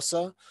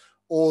Barbarossa,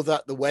 or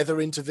that the weather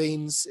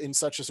intervenes in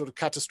such a sort of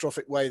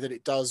catastrophic way that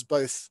it does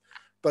both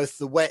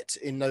the wet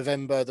in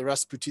November, the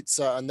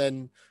Rasputitsa, and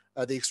then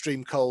the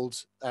extreme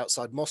cold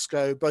outside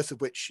Moscow, both of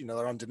which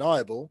are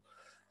undeniable.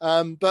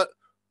 But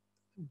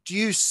do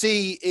you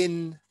see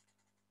in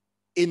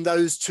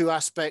those two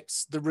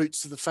aspects the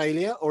roots of the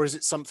failure, or is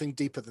it something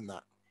deeper than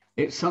that?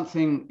 It's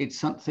something. If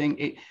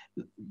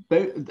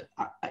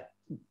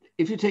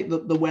you take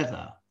the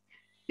weather,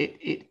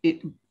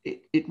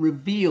 it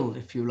revealed,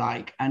 if you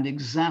like, and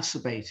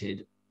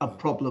exacerbated a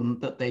problem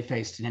that they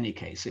faced in any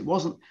case. It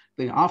wasn't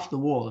after the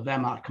war, the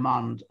Wehrmacht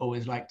command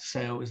always liked to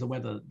say it was the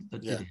weather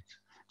that did it,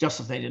 just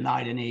as they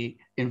denied any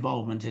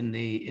involvement in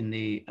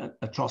the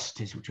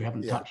atrocities which we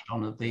haven't touched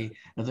on of the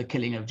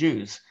killing of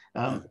Jews.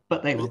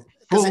 But they were,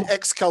 because it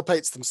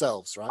exculpates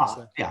themselves,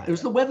 right? Yeah, it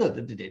was the weather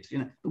that did it.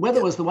 The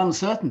weather was the one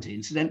certainty,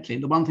 incidentally,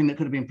 and the one thing that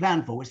could have been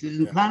planned for, which they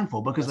didn't plan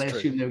for because they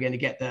assumed they were going to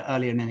get there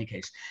earlier in any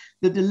case.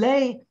 The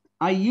delay,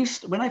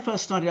 when I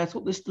first started, I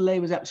thought this delay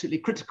was absolutely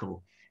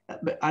critical,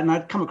 and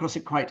I'd come across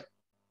it quite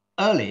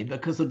early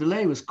because the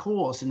delay was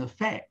caused in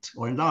effect,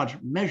 or in large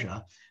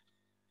measure,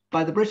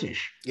 by the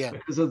British,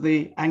 because of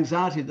the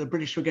anxiety that the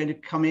British were going to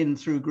come in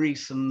through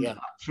Greece and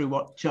through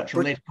what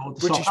Churchill later called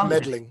the British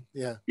meddling.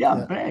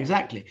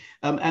 Exactly.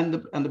 And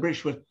the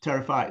British were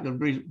terrified. One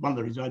of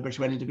the reasons why the British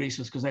went into Greece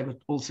was because they were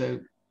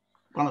also,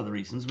 one of the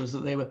reasons was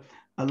that they were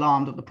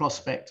alarmed at the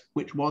prospect,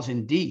 which was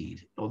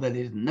indeed, although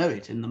they didn't know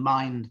it, in the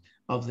mind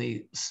of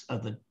the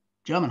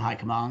German High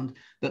Command,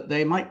 that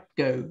they might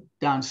go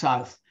down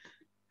south,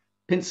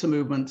 pincer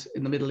movement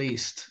in the Middle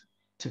East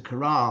to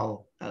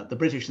corral the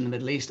British in the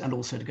Middle East, and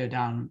also to go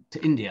down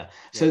to India.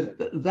 So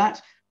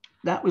that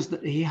was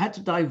that he had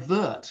to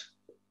divert.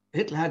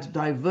 Hitler had to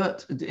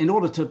divert in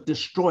order to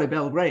destroy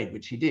Belgrade,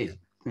 which he did,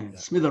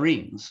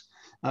 smithereens,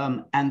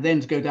 and then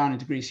to go down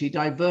into Greece. He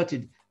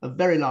diverted a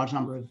very large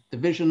number of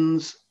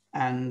divisions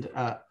and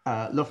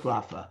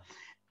Luftwaffe,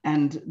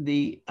 and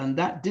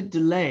that did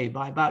delay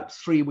by about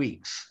 3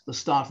 weeks the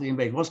start of the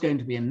invasion. It was going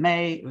to be in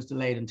May. It was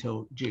delayed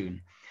until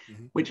June,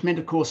 which meant,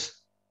 of course.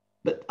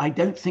 But I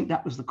don't think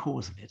that was the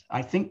cause of it.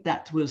 I don't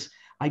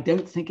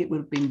think it would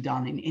have been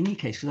done in any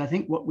case, because I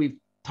think what we've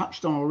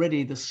touched on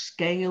already, the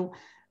scale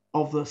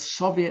of the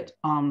Soviet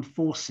armed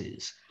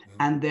forces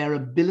and their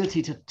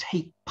ability to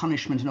take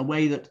punishment in a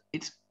way that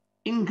it's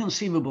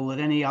inconceivable that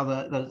any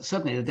other, that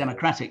certainly a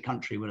democratic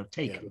country would have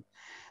taken.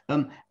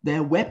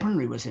 Their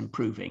weaponry was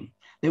improving.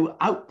 Their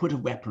output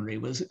of weaponry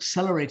was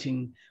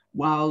accelerating,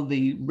 while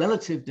the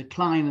relative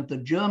decline of the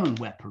German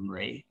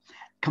weaponry,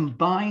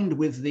 combined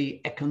with the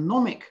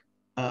economic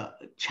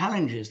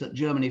challenges that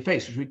Germany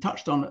faced, which we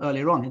touched on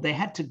earlier on, they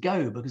had to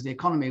go because the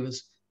economy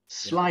was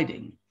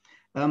sliding,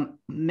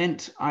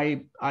 meant,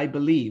 I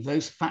believe,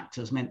 those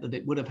factors meant that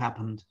it would have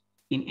happened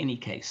in any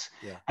case.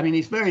 I mean,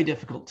 it's very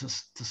difficult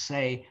to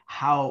say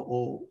how,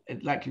 or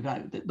like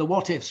the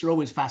what ifs are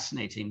always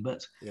fascinating,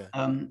 but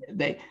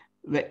the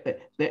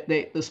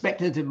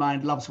speculative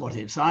mind loves what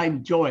ifs. I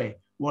enjoy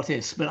what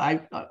ifs, but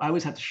I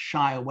always had to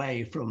shy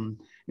away from,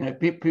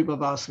 people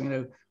have asked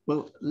me,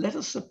 well, let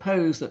us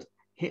suppose that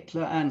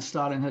Hitler and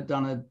Stalin had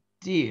done a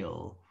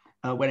deal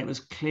when it was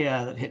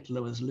clear that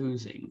Hitler was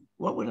losing.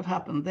 What would have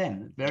happened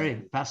then?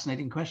 Very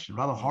fascinating question,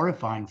 rather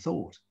horrifying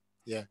thought.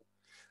 Yeah.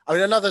 I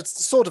mean, another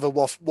sort of a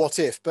what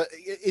if, but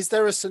is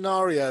there a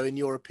scenario, in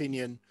your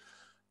opinion,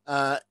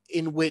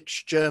 in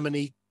which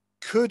Germany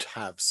could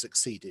have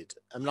succeeded?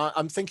 And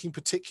I'm thinking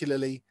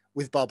particularly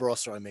with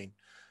Barbarossa,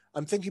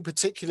 I'm thinking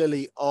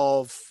particularly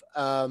of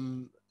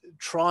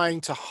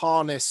trying to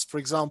harness, for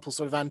example,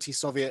 sort of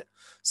anti-Soviet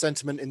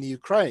sentiment in the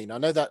Ukraine. I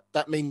know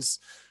that means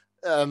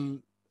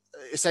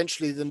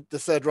essentially the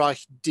Third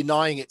Reich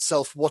denying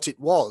itself what it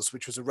was,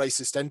 which was a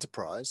racist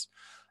enterprise.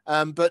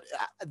 But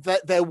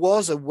there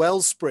was a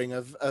wellspring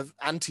of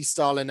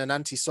anti-Stalin and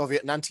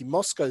anti-Soviet and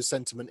anti-Moscow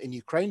sentiment in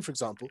Ukraine, for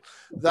example,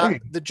 that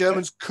the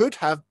Germans could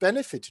have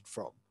benefited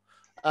from.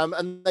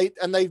 And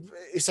they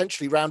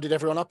essentially rounded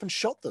everyone up and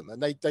shot them,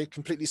 and they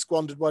completely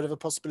squandered whatever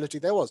possibility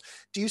there was.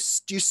 Do you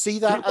see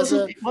that as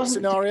a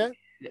scenario?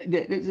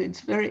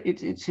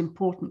 It's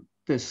important,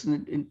 this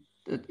in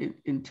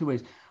two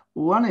ways.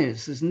 One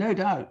is, there's no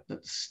doubt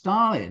that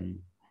Stalin,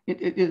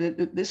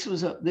 this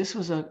was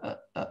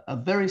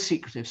a very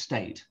secretive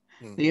state.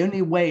 The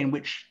only way in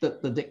which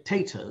the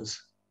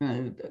dictators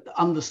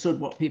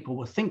understood what people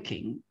were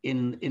thinking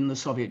in the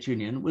Soviet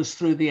Union was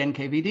through the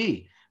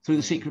NKVD, through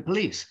the secret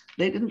police.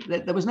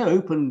 There was no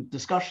open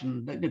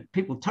discussion.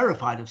 People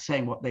terrified of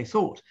saying what they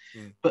thought.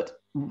 But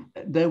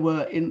there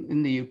were,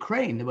 in the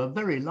Ukraine, there were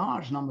very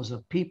large numbers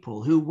of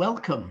people who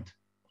welcomed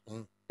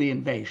the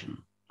invasion,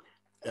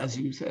 as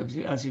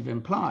you've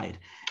implied.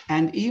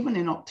 And even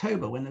in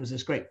October, when there was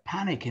this great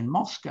panic in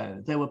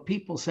Moscow, there were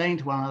people saying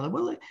to one another,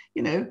 well,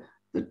 you know,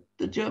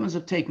 the Germans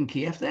have taken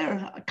Kiev.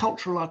 They're a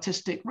cultural,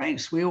 artistic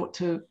race. We ought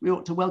to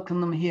welcome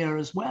them here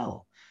as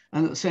well.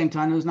 And at the same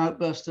time, there was an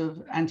outburst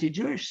of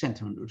anti-Jewish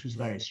sentiment, which was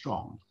very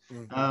strong.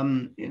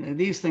 You know,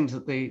 these things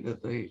that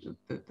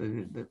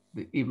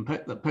even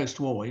the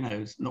post-war, you know,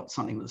 is not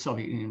something that the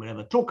Soviet Union would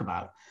ever talk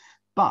about.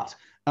 But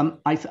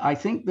I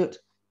think that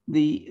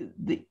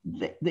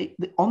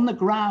on the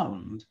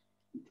ground,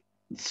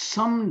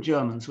 some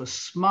Germans were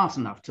smart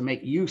enough to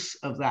make use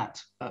of that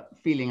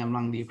feeling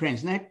among the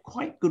Ukrainians. And they had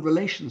quite good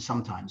relations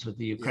sometimes with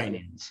the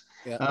Ukrainians.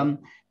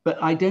 But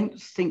I don't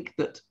think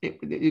that,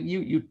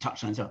 you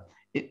touched on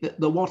it,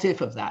 the what if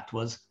of that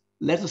was,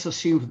 let us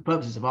assume for the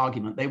purposes of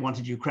argument, they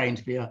wanted Ukraine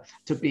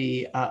to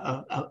be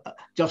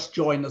just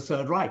join the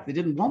Third Reich. They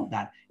didn't want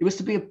that. It was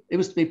to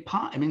be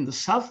part, I mean, the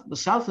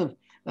south of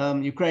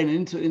Ukraine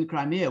and in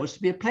Crimea was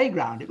to be a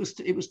playground. It was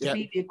to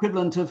be the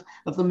equivalent of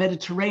the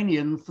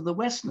Mediterranean for the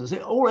Westerners.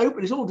 It's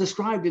all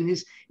described in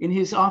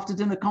his after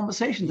dinner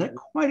conversations. They're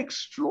quite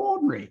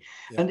extraordinary.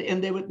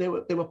 And there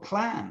were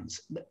plans.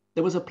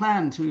 There was a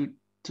plan to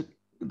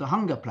the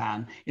hunger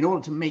plan in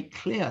order to make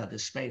clear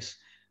this space.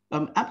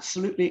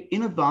 Absolutely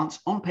in advance,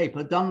 on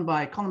paper, done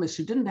by economists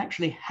who didn't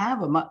actually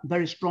have a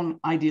very strong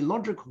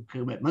ideological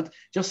commitment,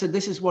 just said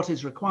this is what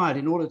is required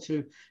in order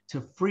to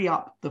free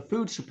up the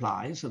food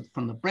supplies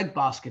from the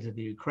breadbasket of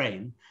the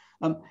Ukraine.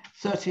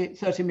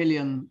 30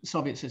 million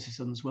Soviet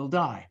citizens will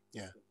die.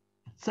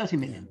 30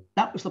 million.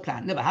 That was the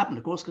plan. Never happened,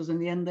 of course, because in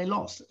the end they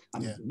lost. I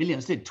mean,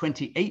 millions did.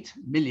 28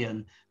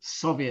 million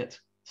Soviet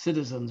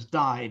citizens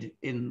died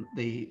in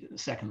the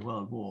Second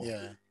World War,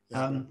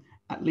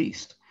 at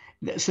least.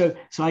 So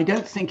I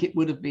don't think it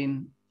would have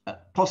been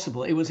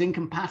possible. It was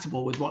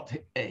incompatible with what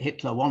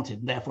Hitler wanted,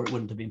 and therefore it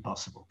wouldn't have been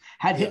possible.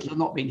 Had Hitler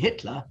not been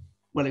Hitler,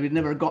 well, he would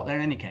never have got there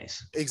in any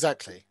case.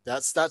 Exactly.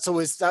 That's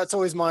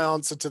always my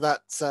answer to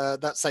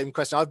that same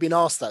question. I've been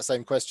asked that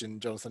same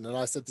question, Jonathan, and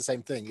I said the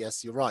same thing.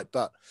 Yes, you're right.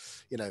 But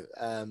you know,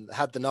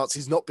 had the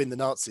Nazis not been the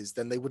Nazis,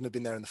 then they wouldn't have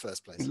been there in the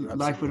first place.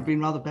 Life would have been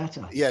rather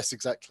better. Yes,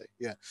 exactly.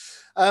 Yeah.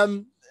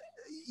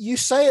 You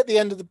say at the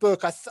end of the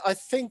book, I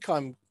think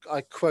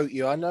I quote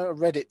you, I know I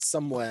read it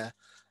somewhere.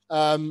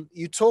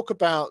 You talk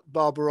about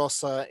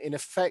Barbarossa in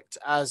effect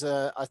as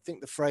I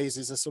think the phrase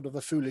is a sort of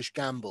a foolish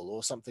gamble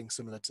or something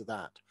similar to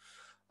that.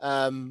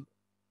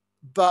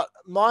 But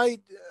my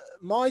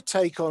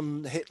take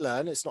on Hitler,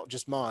 and it's not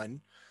just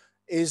mine,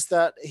 is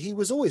that he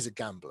was always a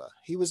gambler.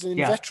 He was an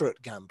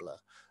inveterate gambler.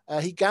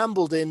 He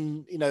gambled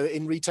in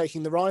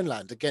retaking the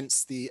Rhineland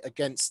against the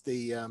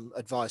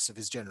advice of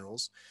his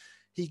generals.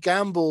 He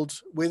gambled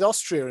with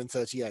Austria in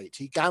 38.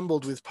 He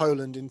gambled with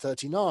Poland in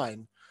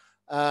 39.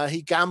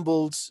 He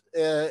gambled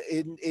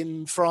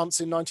in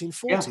France in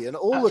 1940. And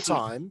all the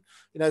time,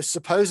 you know,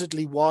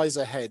 supposedly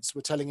wiser heads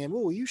were telling him,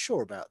 oh, are you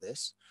sure about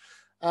this?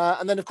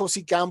 And then, of course,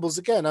 he gambles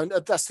again. And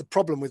that's the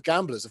problem with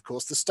gamblers, of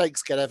course. The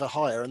stakes get ever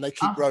higher and they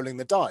keep rolling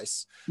the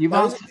dice.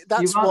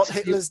 That's what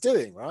Hitler's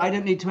doing, right? I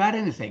don't need to add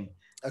anything.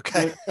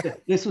 Okay.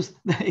 This was,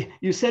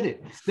 you said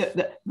it,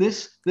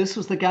 this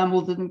was the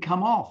gamble that didn't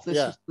come off. This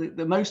was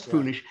the most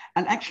foolish.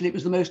 And actually it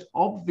was the most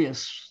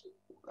obvious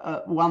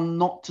one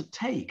not to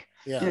take.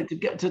 You know,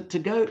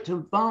 to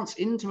advance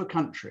into a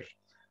country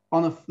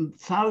on a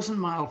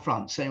 1,000-mile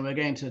front saying we're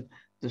going to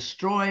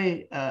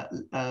destroy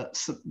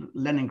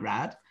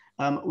Leningrad.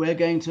 We're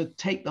going to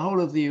take the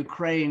whole of the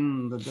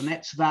Ukraine, the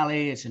Donetsk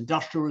Valley, its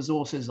industrial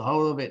resources, the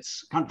whole of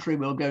its country.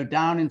 We'll go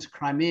down into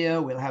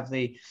Crimea. We'll have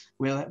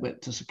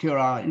to secure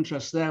our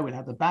interests there. We'll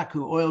have the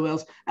Baku oil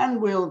wells,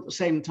 and we'll at the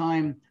same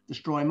time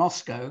destroy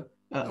Moscow,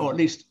 or at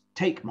least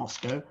take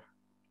Moscow.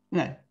 You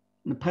know,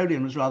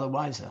 Napoleon was rather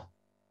wiser.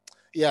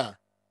 Yeah.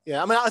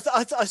 I mean,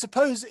 I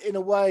suppose in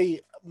a way,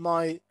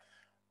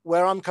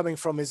 where I'm coming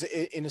from is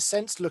in a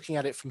sense looking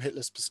at it from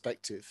Hitler's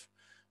perspective.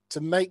 To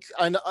make,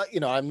 I'm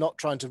not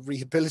trying to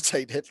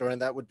rehabilitate Hitler,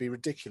 and that would be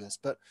ridiculous.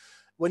 But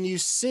when you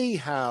see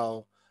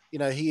how, you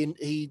know,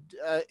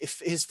 if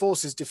his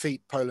forces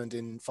defeat Poland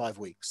in 5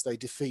 weeks, they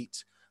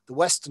defeat the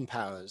Western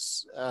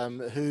powers,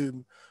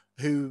 who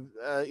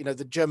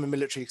the German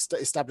military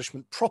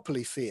establishment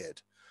properly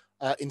feared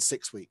in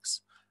 6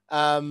 weeks.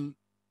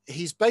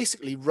 He's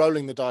basically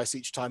rolling the dice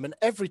each time, and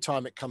every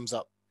time it comes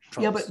up,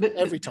 trumps, but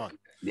every time.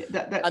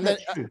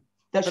 That's true.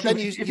 But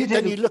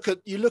then you look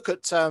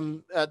at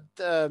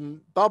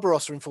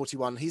Barbarossa in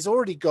 41. He's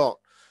already got,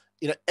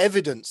 you know,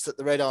 evidence that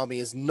the Red Army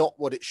is not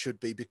what it should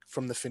be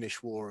from the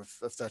Finnish War of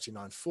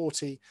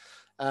 39-40.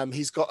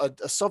 He's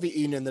got a Soviet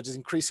Union that is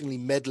increasingly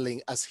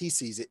meddling, as he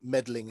sees it,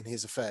 meddling in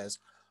his affairs.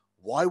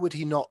 Why would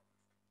he not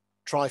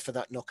try for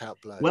that knockout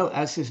blow? Well,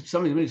 as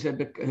somebody really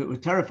said, who was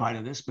terrified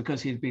of this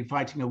because he'd been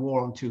fighting a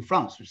war on two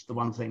fronts, which is the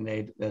one thing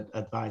they'd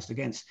advised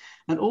against,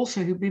 and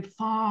also he'd be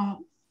far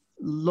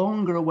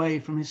longer away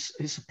from his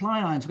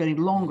supply lines, were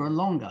getting longer and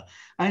longer.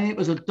 And it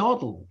was a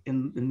doddle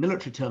in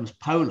military terms,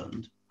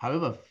 Poland,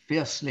 however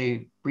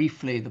fiercely,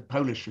 briefly the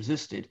Polish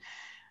resisted.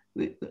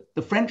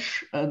 The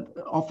French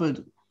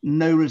offered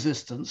no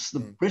resistance. The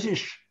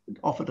British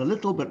offered a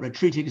little, but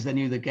retreated because they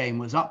knew the game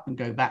was up and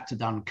go back to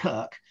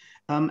Dunkirk.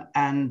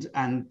 And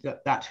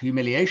that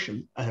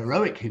humiliation, a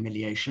heroic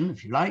humiliation,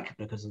 if you like,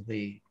 because of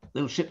the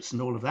little ships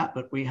and all of that,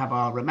 but we have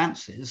our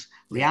romances.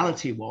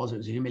 Reality was, it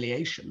was a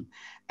humiliation.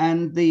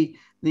 And he'd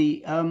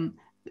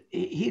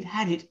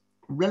had it,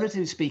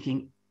 relatively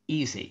speaking,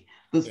 easy.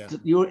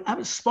 You're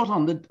spot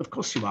on. Of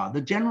course you are.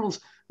 The generals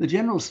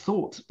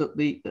thought that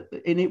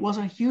and it was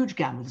a huge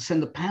gamble to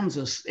send the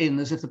panzers in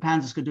as if the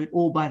panzers could do it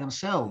all by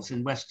themselves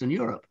in Western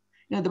Europe.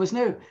 You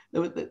know,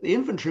 the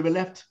infantry were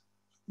left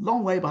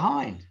long way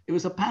behind. It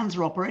was a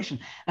panzer operation,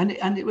 and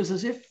it was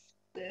as if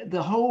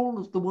the whole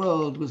of the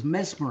world was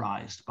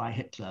mesmerized by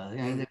Hitler.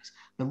 You know, there was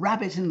the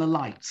rabbit in the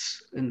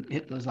lights in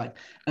Hitler's life,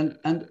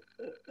 and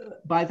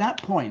by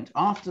that point,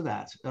 after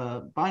that,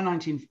 by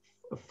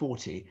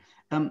 1940.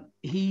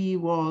 He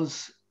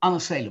was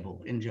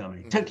unassailable in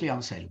Germany, totally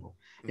unassailable.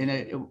 You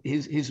know,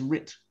 his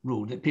writ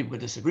ruled that people could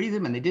disagree with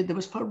him, and they did. There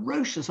was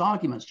ferocious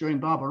arguments during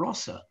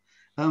Barbarossa.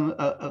 You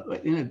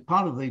know,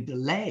 part of the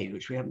delay,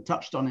 which we haven't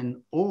touched on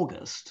in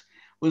August,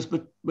 was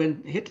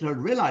when Hitler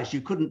had realized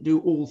you couldn't do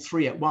all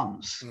three at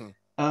once.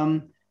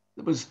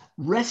 It was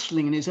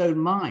wrestling in his own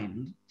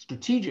mind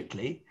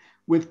strategically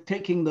with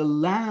taking the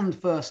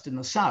land first in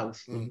the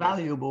south, the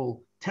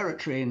valuable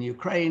territory in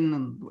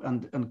Ukraine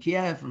and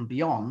Kiev and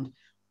beyond,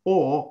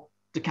 or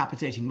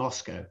decapitating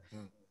Moscow.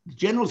 The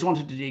generals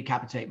wanted to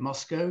decapitate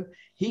Moscow.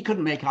 He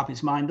couldn't make up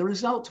his mind. The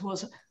result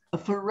was a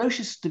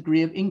ferocious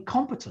degree of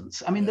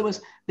incompetence. I mean,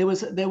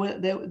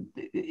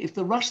 if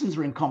the Russians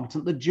were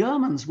incompetent, the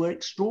Germans were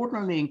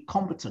extraordinarily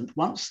incompetent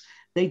once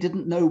they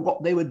didn't know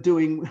what they were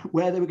doing,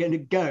 where they were going to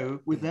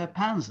go with their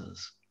panzers.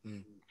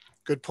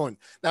 Good point.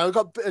 Now we've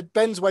got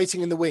Ben's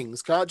waiting in the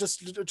wings. Can I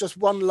just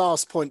one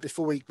last point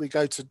before we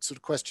go to sort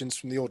of questions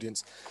from the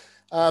audience?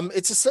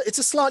 It's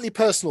a slightly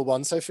personal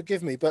one, so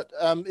forgive me, but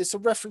it's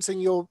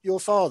referencing your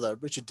father,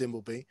 Richard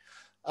Dimbleby,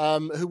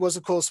 who was,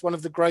 of course, one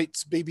of the great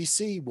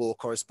BBC war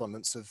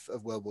correspondents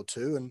of World War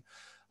II, and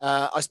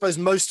I suppose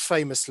most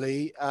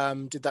famously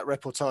did that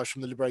reportage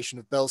from the liberation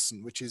of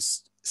Belsen, which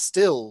is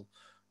still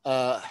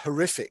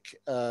horrific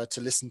to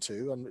listen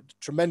to and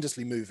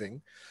tremendously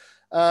moving.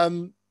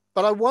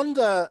 But I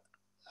wonder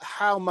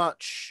how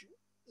much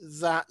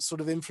that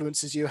sort of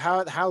influences you,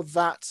 how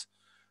that,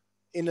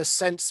 in a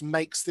sense,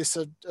 makes this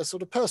a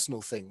sort of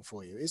personal thing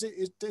for you.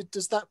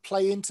 Does that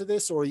play into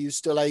this, or are you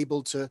still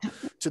able to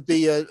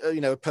be a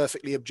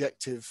perfectly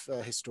objective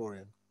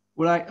historian?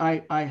 Well,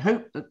 I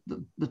hope that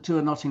the two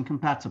are not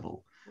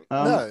incompatible.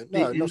 No,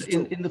 not at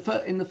all. In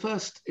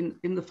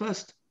the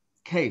first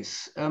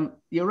case,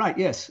 you're right.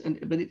 Yes,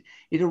 but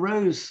it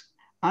arose.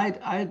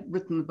 I'd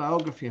written a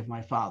biography of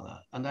my father,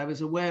 and I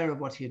was aware of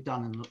what he had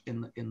done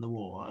in the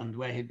war and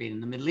where he'd been in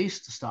the Middle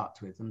East to start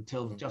with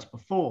until just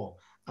before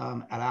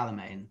at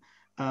Alamein.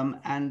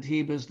 And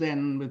he was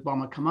then with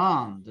Bomber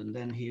Command, and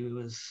then he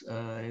was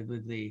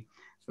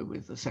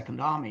with the Second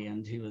Army,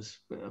 and he was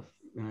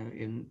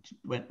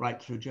went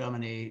right through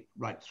Germany,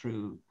 right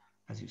through,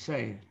 as you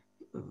say,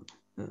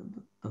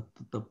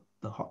 the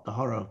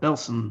horror of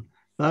Bergen-Belsen,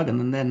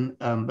 and then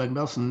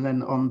Bergen-Belsen, and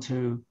then on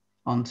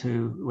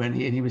to when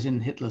he was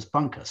in Hitler's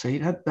bunker. So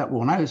he'd had that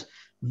war, and I was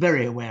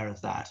very aware of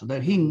that, although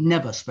he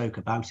never spoke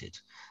about it.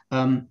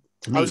 I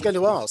was going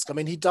to ask. I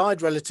mean, he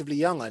died relatively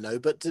young, I know,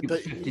 but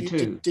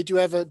did you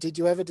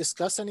ever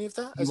discuss any of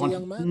that as a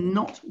young man?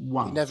 Not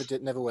once. He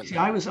never went. See,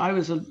 I was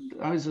a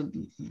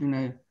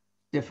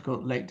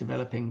difficult late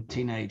developing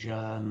teenager,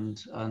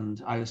 and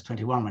I was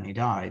 21 when he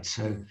died.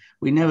 So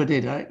we never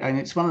did. And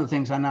it's one of the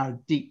things I now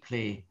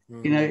deeply,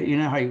 you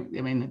know how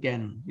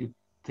again,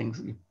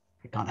 things.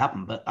 It can't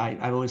happen, but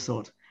I always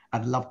thought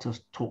I'd love to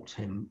talk to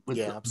him with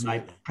my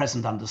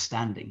present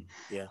understanding.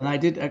 Yeah. And I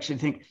did actually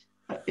think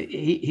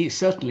he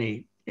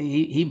certainly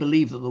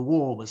believed that the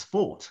war was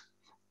fought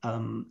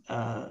and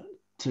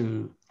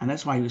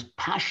that's why he was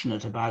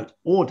passionate about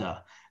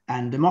order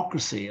and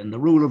democracy and the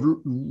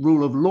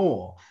rule of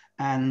law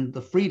and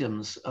the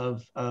freedoms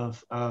of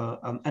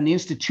and the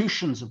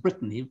institutions of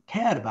Britain. He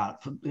cared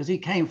about because he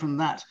came from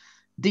that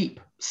deep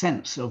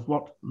sense of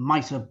what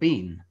might have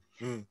been.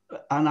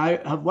 And I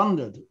have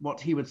wondered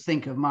what he would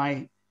think of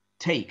my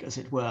take, as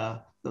it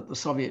were, that the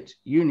Soviet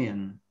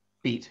Union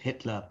beat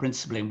Hitler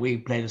principally, and we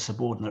played a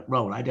subordinate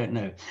role. I don't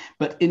know.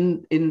 But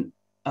in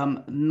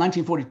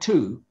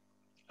 1942,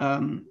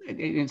 in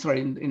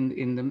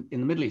the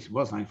Middle East, it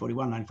was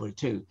 1941,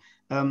 1942,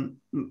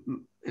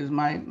 is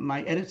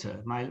my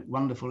editor, my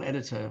wonderful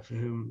editor,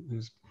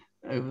 who's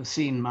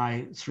overseen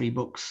my 3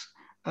 books,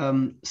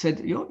 said,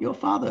 your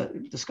father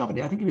discovered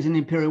it. I think he was in the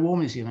Imperial War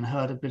Museum and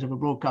heard a bit of a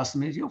broadcast.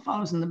 And your father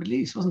was in the Middle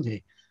East, wasn't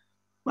he?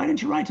 Why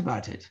didn't you write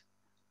about it?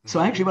 So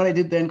actually what I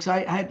did then, because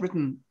I had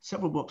written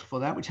several books before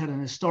that, which had an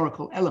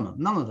historical element.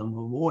 None of them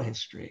were war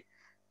history.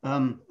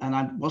 and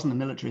I wasn't a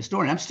military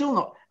historian. I'm still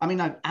not. I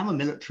mean, I am a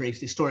military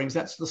historian because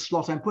that's the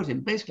slot I'm put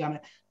in. Basically, I'm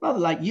rather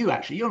like you,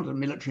 actually. You're not a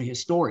military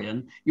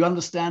historian. You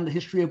understand the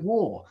history of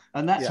war,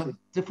 and that's a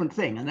different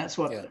thing. And that's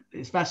what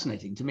is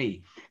fascinating to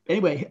me.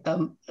 Anyway,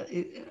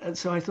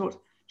 so I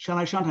thought,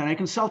 shan't I? And I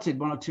consulted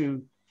one or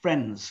two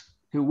friends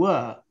who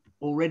were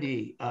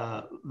already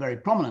very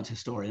prominent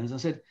historians. I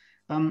said,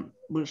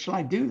 well, shall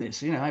I do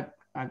this? You know,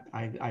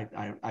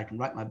 I can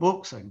write my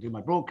books, I can do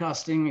my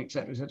broadcasting,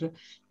 etc., etc.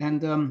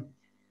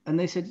 And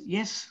they said,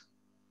 yes,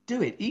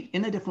 do it.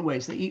 In their different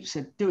ways. They each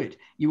said, do it.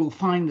 You will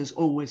find there's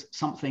always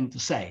something to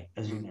say,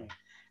 as you know.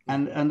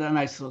 And then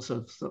I thought,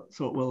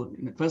 well,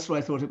 first of all,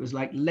 I thought it was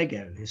like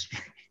Lego history.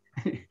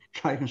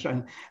 Try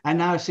construction. And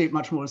now I see it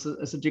much more as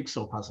a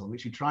jigsaw puzzle,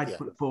 which you try to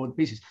put forward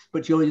pieces,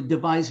 but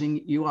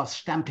you are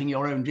stamping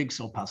your own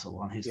jigsaw puzzle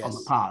on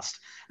the past,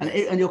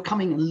 and you're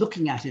coming and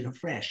looking at it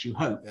afresh, you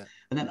hope,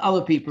 and then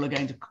other people are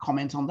going to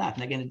comment on that,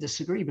 and they're going to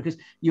disagree because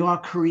you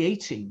are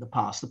creating the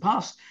past. The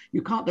past,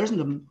 you can't. There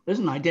isn't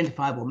an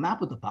identifiable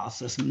map of the past.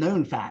 There's some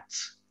known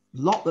facts,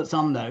 a lot that's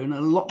unknown, and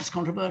a lot that's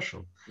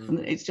controversial, and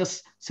it's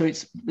just so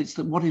it's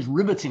what is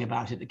riveting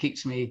about it that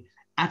keeps me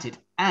at it.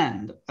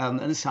 And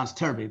this sounds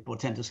terribly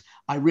portentous,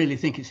 I really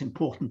think it's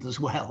important as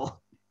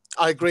well.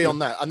 I agree on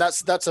that, and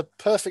that's a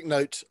perfect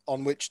note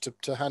on which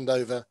to hand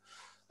over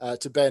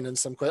to Ben and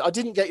some questions. I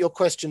didn't get your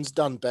questions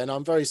done, Ben.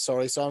 I'm very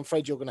sorry, so I'm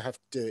afraid you're going to have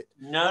to do it.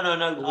 No.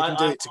 We can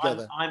do it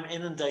together. I'm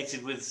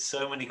inundated with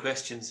so many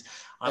questions.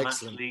 I'm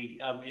Excellent.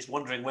 actually is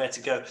wondering where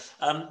to go.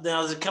 Now,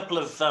 there's a couple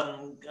of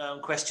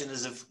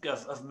questioners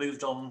have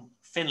moved on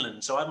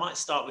Finland, so I might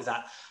start with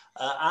that.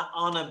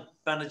 Anna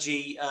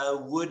Banerjee,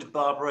 would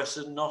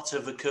Barbarossa not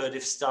have occurred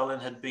if Stalin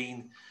had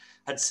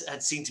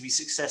seemed to be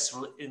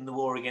successful in the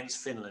war against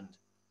Finland?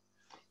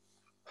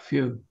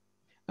 Phew.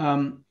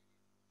 No,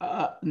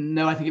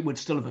 I think it would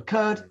still have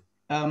occurred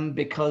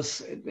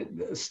because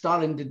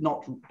Stalin did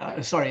not.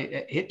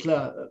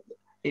 Hitler.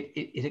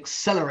 It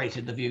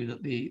accelerated the view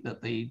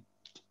that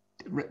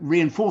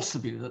reinforced the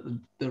view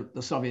that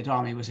the Soviet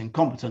army was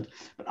incompetent.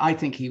 But I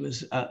think he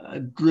was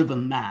a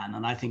driven man,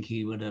 and I think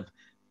he would have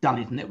done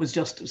it, and it was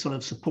just sort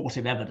of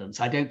supportive evidence.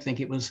 I don't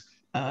think it was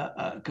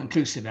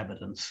conclusive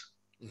evidence.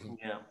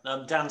 Yeah,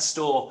 Dan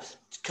Storr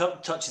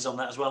touches on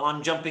that as well.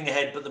 I'm jumping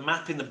ahead, but the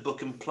map in the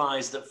book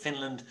implies that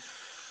Finland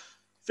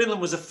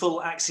was a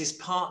full Axis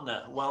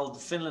partner. While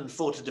Finland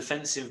fought a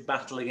defensive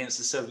battle against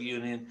the Soviet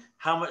Union,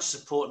 how much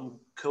support and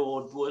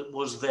accord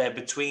was there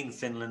between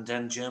Finland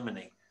and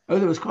Germany? Oh,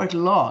 there was quite a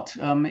lot.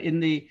 In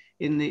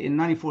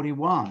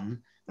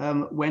 1941.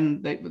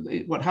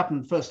 What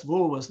happened first of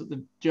all was that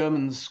the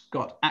Germans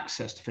got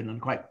access to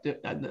Finland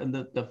and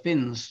the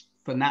Finns,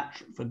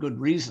 for good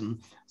reason,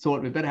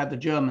 thought we'd better have the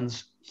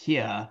Germans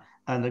here,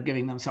 and they're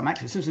giving them some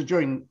access. This was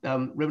during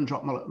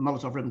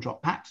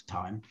Molotov-Ribbentrop Pact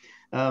time,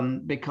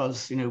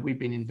 because we've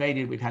been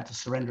invaded, we've had to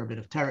surrender a bit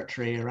of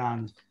territory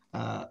around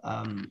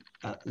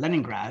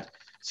Leningrad,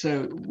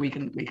 so we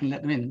can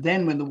let them in.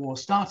 Then when the war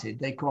started,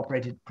 they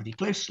cooperated pretty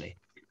closely,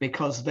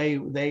 because the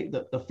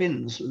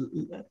Finns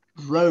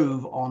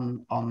drove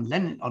on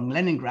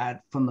Leningrad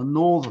from the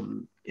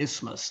northern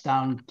isthmus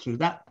down through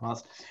that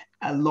path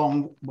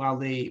along, while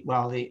the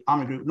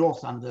Army Group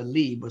North under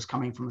Lee was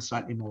coming from a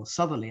slightly more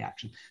southerly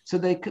action. So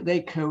they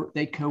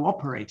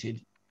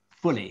cooperated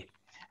fully.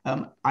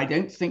 I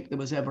don't think there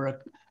was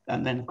ever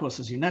and then of course,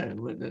 as you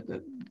know,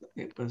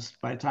 it was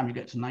by the time you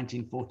get to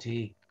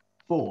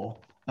 1944,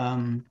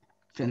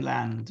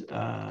 Finland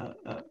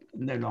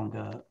no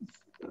longer.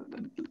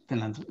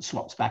 Finland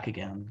swaps back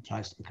again and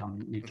tries to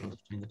become neutral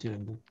between the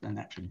two, and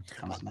actually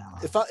becomes now.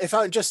 If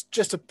I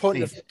just a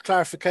point of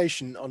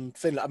clarification on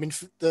Finland. I mean,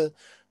 the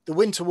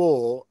Winter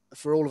War,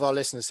 for all of our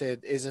listeners here,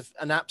 is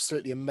an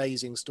absolutely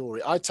amazing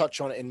story. I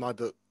touch on it in my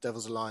book,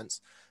 Devil's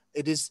Alliance.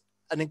 It is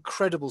an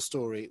incredible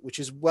story, which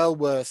is well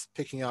worth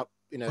picking up,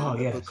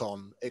 a book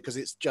on, because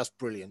it's just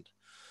brilliant.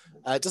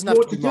 It doesn't have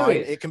to be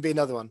mine. It can be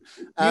another one.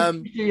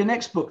 You do your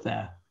next book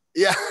there.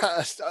 Yeah,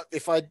 it's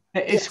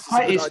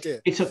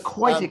a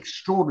quite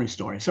extraordinary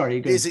story. Sorry,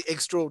 it is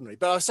extraordinary.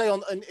 But I say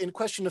in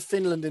question of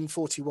Finland in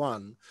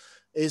 1941,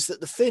 is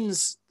that the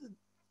Finns,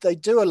 they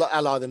do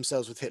ally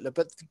themselves with Hitler,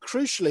 but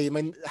crucially, I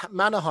mean,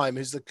 Mannerheim,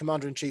 who's the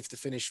commander-in-chief of the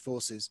Finnish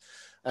forces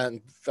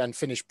and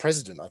Finnish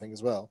president, I think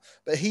as well,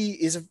 but he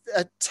is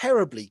a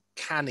terribly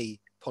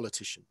canny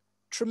politician,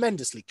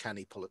 tremendously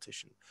canny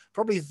politician,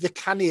 probably the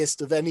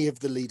canniest of any of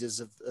the leaders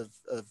of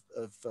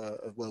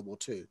World War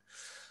II.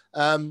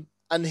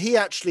 And he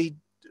actually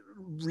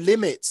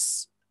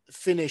limits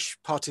Finnish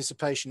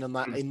participation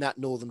in that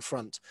northern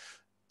front,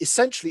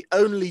 essentially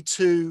only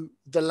to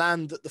the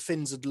land that the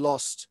Finns had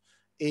lost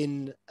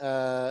in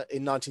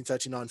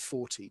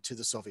 1939-40 to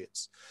the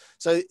Soviets.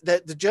 So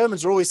the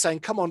Germans are always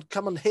saying, come on,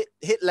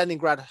 hit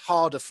Leningrad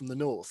harder from the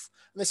north.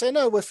 And they say,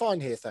 no, we're fine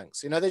here,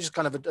 thanks. They just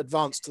kind of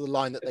advanced to the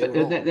line that they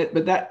were on.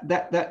 But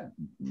that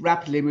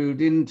rapidly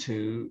moved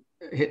into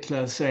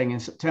Hitler saying in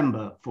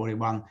September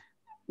 41,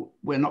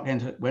 we're not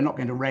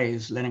going to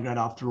raise Leningrad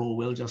after all.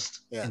 We'll just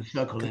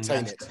encircle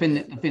Leningrad.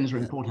 The Finns are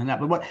important in that.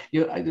 But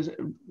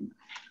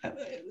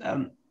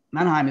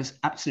Mannheim is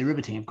absolutely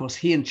riveting. Of course,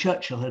 he and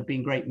Churchill had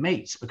been great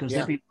mates because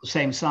they'd been on the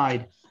same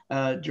side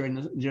during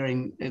the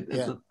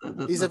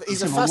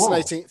he's a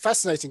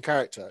fascinating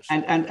character,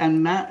 actually.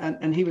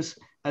 And he was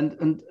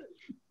and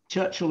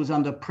Churchill was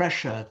under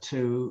pressure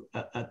to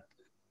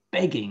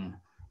begging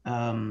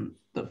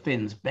the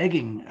Finns,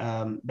 begging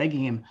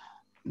him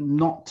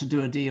not to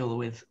do a deal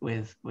with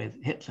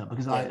Hitler,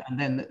 because and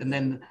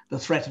then the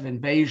threat of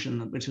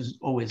invasion, which was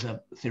always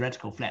a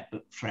theoretical threat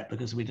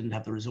because we didn't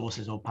have the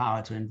resources or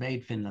power to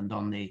invade Finland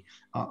on the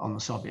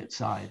Soviet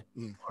side,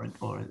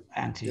 or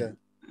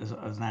as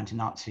an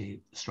anti-Nazi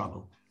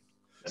struggle.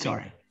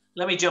 Sorry.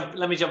 Let me jump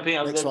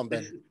in. Next one,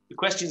 Ben. The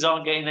questions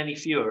aren't getting any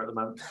fewer at the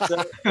moment. So,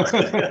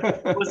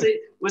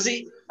 was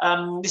it?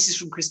 This is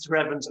from Christopher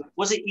Evans.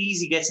 Was it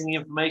easy getting the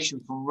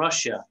information from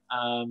Russia,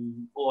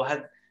 or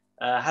had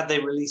they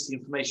released the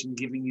information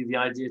giving you the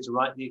idea to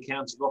write the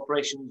account of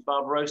Operation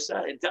Barbarossa?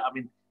 I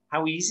mean,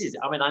 how easy is it?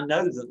 I mean, I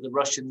know that the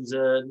Russians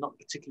are not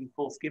particularly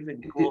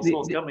forthcoming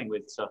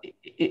with stuff.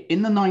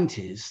 In the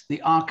 90s,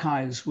 the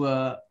archives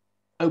were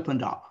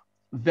opened up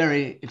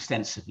very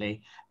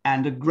extensively,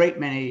 and a great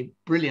many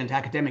brilliant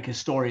academic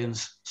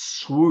historians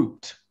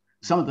swooped.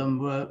 Some of them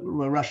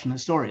were Russian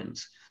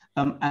historians,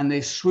 and they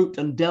swooped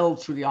and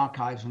delved through the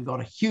archives and got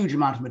a huge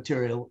amount of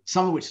material,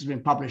 some of which has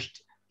been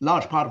published,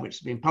 large part of which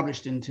has been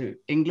published into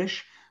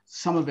English.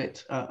 Some of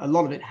it, a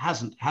lot of it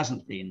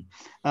hasn't been.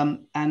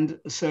 And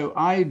so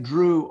I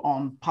drew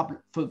on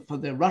for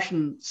the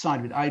Russian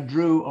side of it, I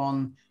drew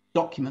on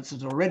documents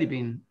that had already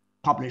been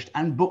published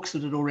and books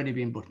that had already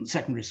been put in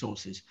secondary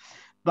sources.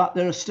 But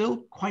there are still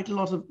quite a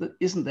lot of that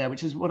isn't there,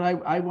 which is what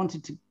I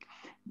wanted to,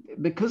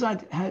 because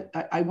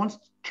I wanted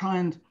to try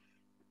and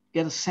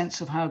get a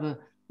sense of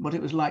what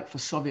it was like for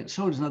Soviet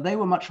soldiers. Now, they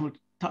were much more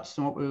touched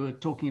on what we were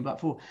talking about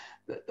before.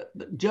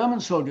 The German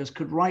soldiers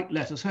could write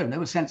letters home. They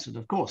were censored,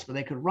 of course, but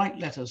they could write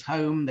letters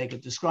home. They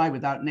could describe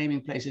without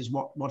naming places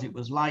what it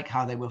was like,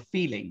 how they were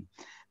feeling.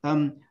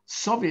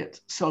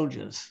 Soviet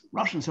soldiers,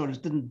 Russian soldiers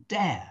didn't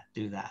dare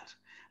do that.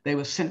 They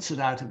were censored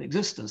out of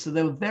existence. So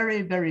there were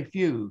very, very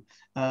few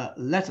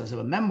letters. There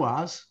were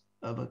memoirs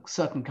of a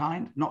certain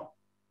kind, not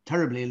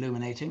terribly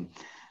illuminating,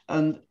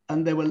 and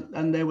there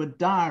were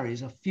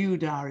diaries, a few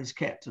diaries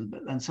kept,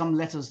 and some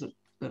letters that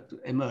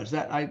emerged.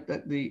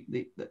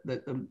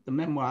 The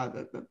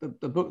memoir,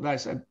 the book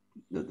that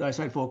I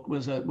cited for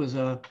was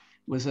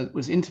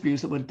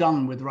interviews that were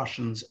done with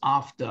Russians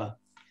after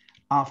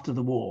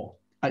the war.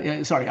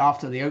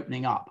 After the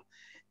opening up.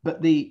 But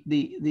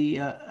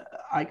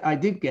I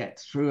did get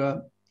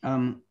through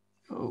a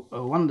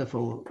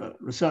wonderful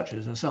researcher,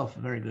 who's herself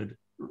a very good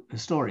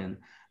historian,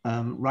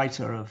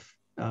 writer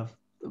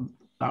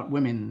about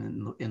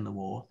women in the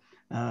war,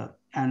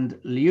 and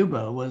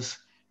Lyuba was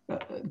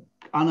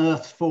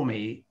unearthed for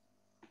me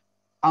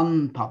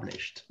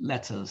unpublished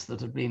letters that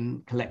had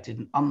been collected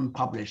in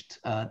unpublished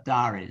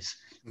diaries,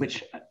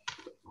 which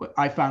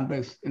I found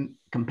both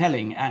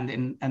compelling and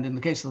in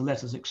the case of the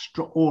letters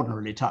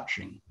extraordinarily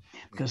touching,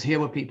 because here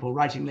were people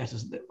writing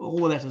letters, all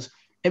the letters,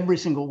 every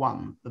single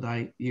one that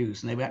I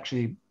used, and they were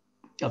actually,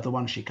 of the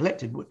ones she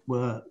collected,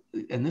 were,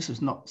 and this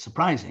is not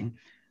surprising,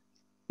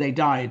 they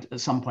died at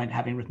some point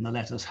having written the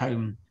letters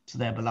home to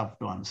their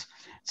beloved ones,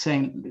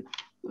 saying,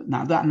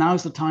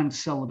 now's the time to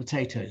sell the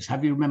potatoes.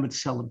 Have you remembered to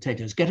sell the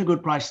potatoes? Get a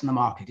good price in the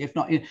market. If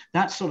not,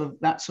 that sort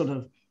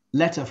of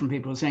letter from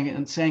people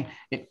saying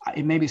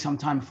it may be some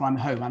time before I'm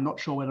home. I'm not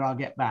sure whether I'll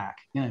get back.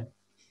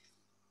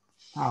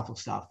 Powerful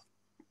stuff.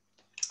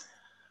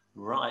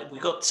 Right, we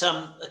got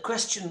a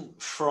question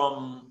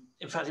from,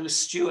 in fact, it was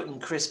Stuart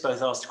and Chris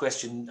both asked a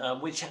question,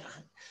 which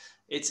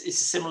it's a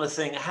similar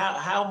thing.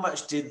 How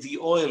much did the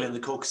oil in the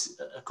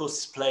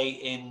Caucasus play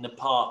in the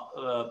part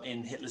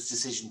in Hitler's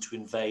decision to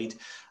invade?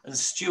 And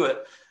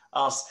Stuart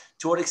asked,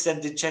 to what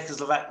extent did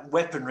Czechoslovak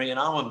weaponry and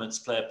armaments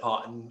play a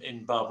part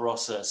in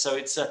Barbarossa? So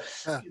it's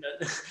that's a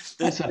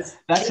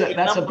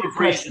big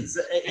question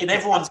in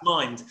everyone's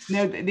mind.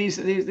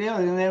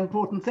 They're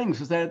important things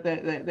because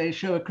they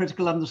show a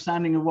critical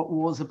understanding of what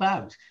war was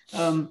about.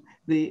 In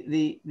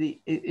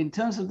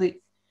terms of the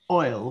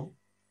oil,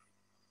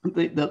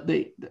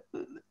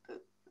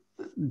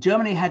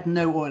 Germany had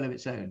no oil of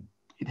its own.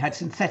 It had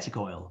synthetic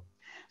oil,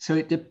 so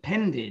it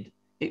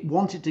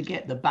wanted to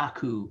get the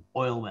Baku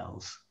oil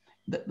wells,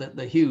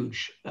 the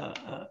huge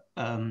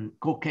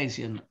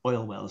Caucasian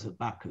oil wells at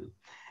Baku.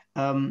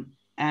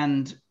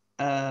 And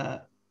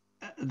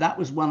that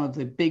was one of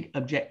the big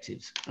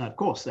objectives. And of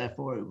course,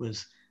 therefore, it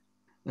was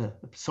a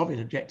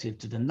Soviet objective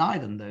to deny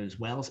them those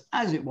wells,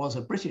 as it was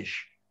a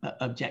British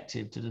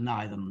objective to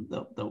deny them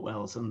the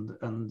wells.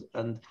 And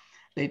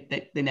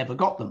they never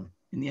got them.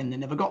 In the end, they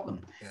never got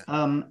them.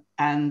 Yeah.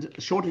 And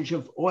shortage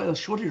of oil,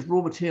 shortage of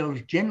raw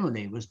materials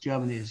generally was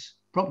Germany's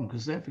problem,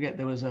 because don't forget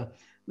there was a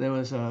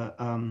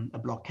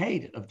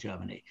blockade of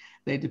Germany.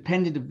 They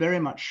depended very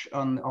much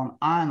on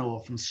iron ore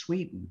from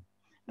Sweden,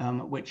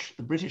 which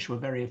the British were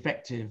very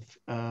effective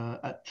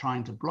at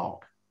trying to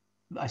block.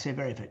 I say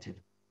very effective,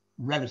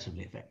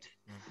 relatively effective.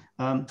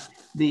 On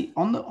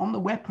the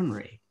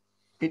weaponry,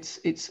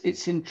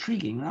 it's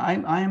intriguing.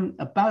 I'm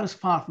about as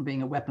far from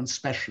being a weapons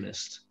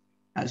specialist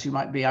as you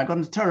might be. I got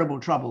into terrible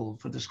trouble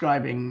for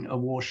describing a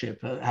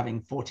warship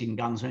having 14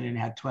 guns when it only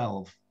had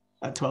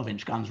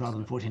 12-inch guns rather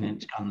than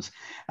 14-inch guns.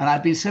 And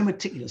I've been so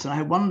meticulous, and I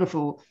have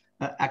wonderful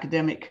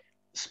academic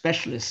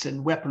specialists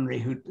in weaponry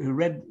who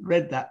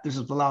read that. This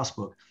is the last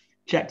book,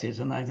 checked it,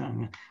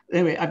 and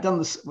anyway, I've done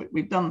this.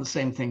 We've done the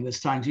same thing this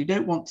time. So you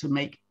don't want to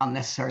make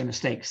unnecessary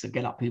mistakes that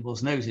get up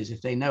people's noses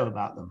if they know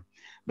about them,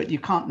 but you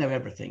can't know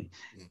everything.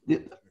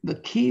 The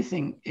key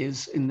thing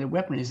is in the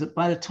weaponry is that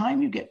by the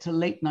time you get to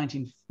autumn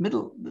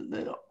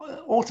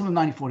of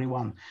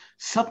 1941,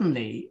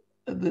 suddenly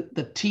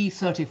the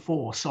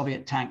T-34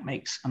 Soviet tank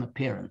makes an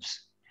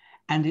appearance,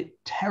 and it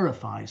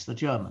terrifies the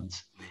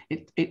Germans.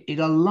 It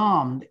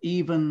alarmed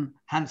even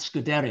Hans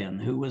Guderian,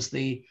 who was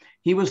the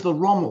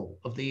Rommel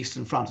of the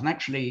Eastern Front, and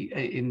actually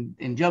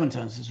in German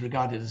terms is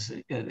regarded as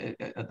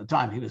at the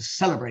time he was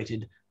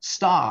celebrated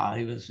star.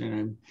 He was,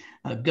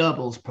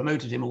 Goebbels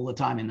promoted him all the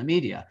time in the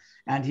media,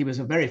 and he was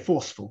a very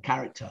forceful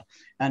character,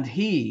 and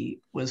he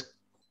was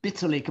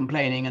bitterly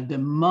complaining and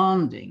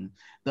demanding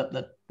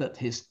that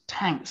his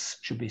tanks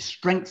should be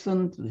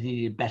strengthened, that he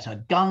needed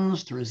better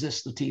guns to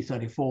resist the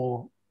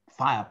T-34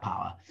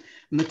 firepower.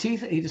 And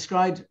he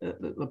described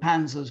the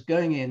Panzers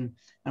going in,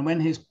 and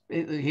when it was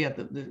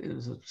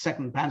the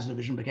 2nd Panzer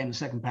Division became the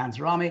 2nd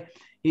Panzer Army,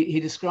 he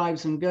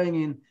describes them going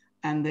in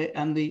and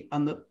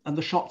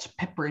the shots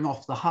peppering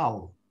off the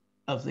hull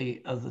of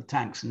the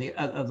tanks and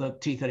of the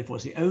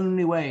T-34s. The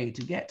only way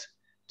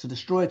to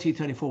destroy a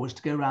T-34 was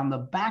to go around the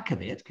back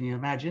of it, can you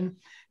imagine?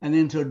 And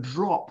then to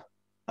drop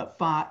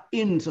fire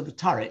into the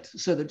turret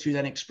so that you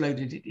then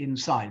exploded it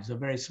inside. It's a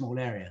very small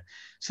area.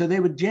 So they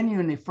were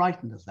genuinely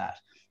frightened of that.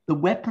 The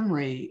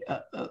weaponry,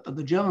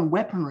 the German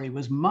weaponry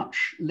was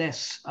much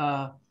less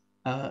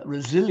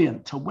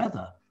resilient to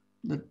weather.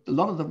 A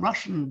lot of the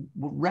Russian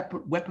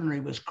weaponry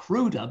was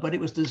cruder, but it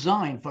was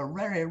designed for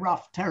very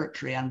rough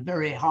territory and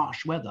very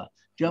harsh weather.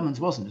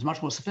 Germans wasn't. It was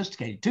much more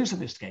sophisticated, too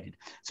sophisticated.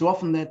 So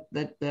often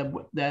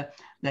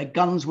their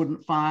guns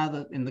wouldn't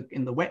fire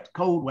in the wet,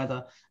 cold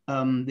weather.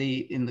 In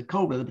the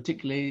cold weather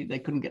particularly, they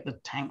couldn't get the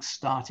tanks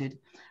started.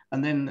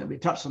 And then we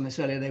touched on this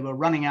earlier, they were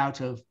running out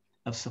of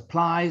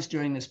supplies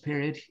during this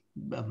period,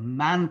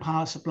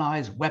 manpower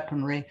supplies,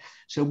 weaponry.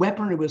 So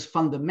weaponry was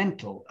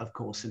fundamental, of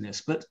course, in this,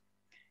 but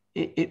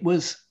it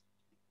was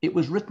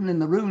written in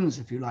the runes,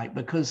 if you like,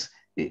 because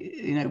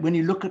when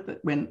you look at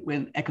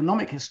when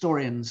economic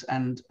historians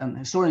and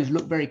historians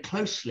look very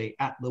closely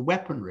at the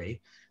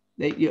weaponry,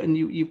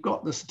 you've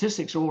got the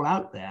statistics all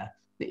out there.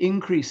 The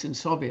increase in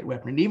Soviet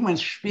weaponry, and even when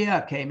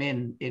Speer came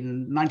in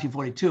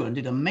 1942 and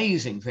did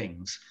amazing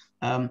things,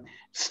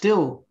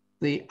 still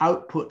the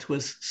output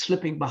was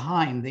slipping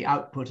behind the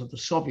output of the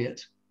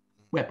Soviet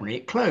weaponry.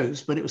 It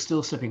closed, but it was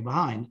still slipping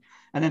behind.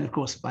 And then, of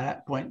course, by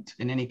that point,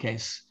 in any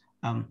case,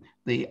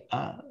 the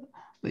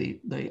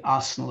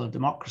arsenal of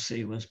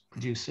democracy was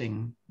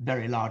producing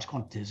very large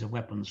quantities of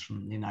weapons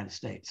from the United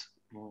States.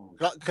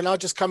 Can I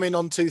just come in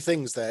on two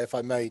things there, if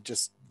I may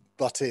just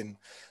butt in?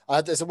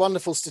 There's a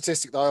wonderful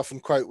statistic that I often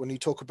quote when you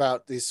talk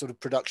about these sort of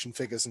production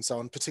figures and so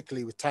on,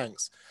 particularly with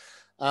tanks.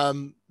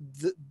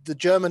 The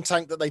German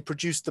tank that they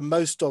produced the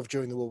most of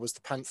during the war was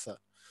the Panther.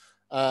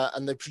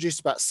 And they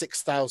produced about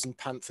 6,000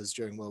 Panthers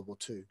during World War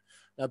II.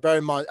 Now, bear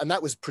in mind, and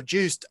that was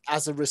produced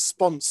as a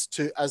response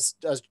to, as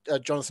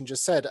Jonathan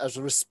just said, as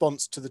a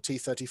response to the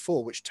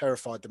T-34, which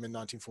terrified them in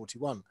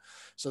 1941.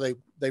 So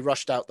they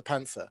rushed out the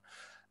Panther.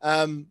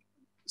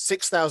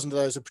 6,000 of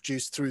those are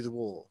produced through the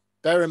war.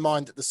 Bear in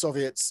mind that the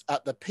Soviets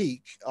at the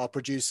peak are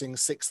producing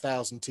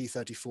 6,000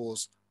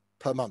 T-34s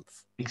per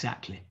month.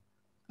 Exactly.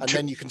 And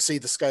then you can see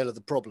the scale of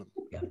the problem.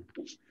 Yeah.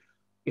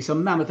 It's a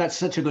mammoth. That's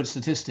such a good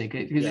statistic.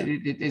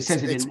 It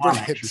says it in one,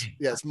 actually.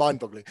 Yeah, it's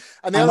mind-boggling.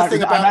 And the other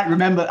thing about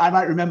I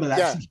might remember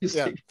that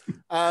statistic.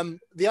 Yeah.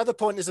 The other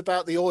point is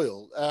about the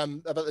oil.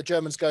 About the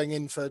Germans going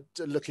in for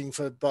looking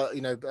for,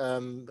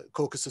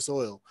 Caucasus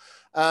oil.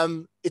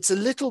 It's a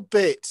little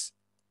bit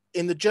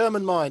in the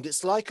German mind.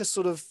 It's like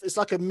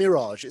a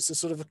mirage. It's a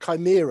sort of a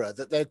chimera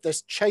that they're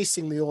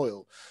chasing the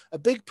oil. A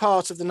big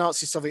part of the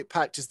Nazi-Soviet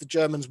pact is the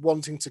Germans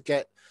wanting to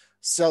get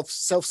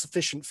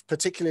self-sufficient,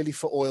 particularly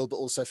for oil, but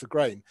also for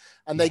grain.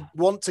 And they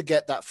want to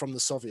get that from the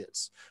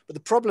Soviets. But the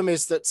problem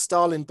is that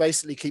Stalin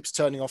basically keeps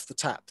turning off the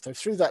tap. So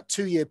through that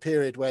 2-year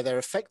period where they're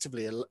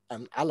effectively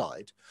an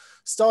allied,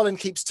 Stalin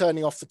keeps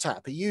turning off the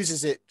tap. He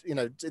uses it,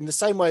 in the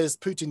same way as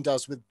Putin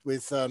does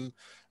with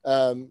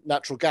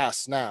natural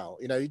gas now.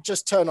 You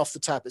just turn off the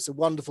tap. It's a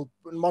wonderful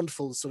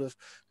sort of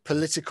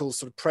political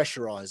sort of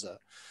pressurizer.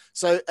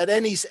 So at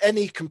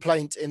any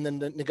complaint in the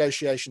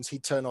negotiations,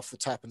 he'd turn off the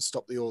tap and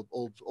stop the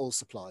oil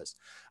supplies.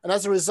 And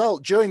as a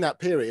result, during that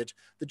period,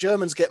 the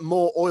Germans get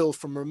more oil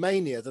from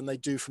Romania than they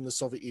do from the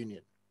Soviet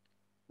Union,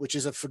 which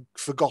is a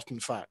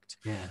forgotten fact.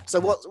 Yeah. So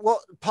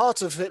what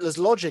part of Hitler's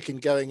logic in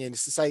going in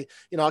is to say,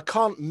 I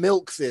can't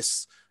milk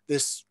this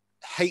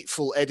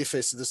hateful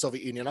edifice of the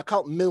Soviet Union. I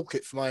can't milk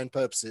it for my own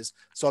purposes,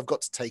 so I've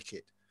got to take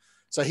it.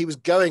 So he was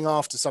going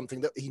after something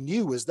that he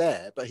knew was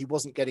there, but he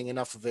wasn't getting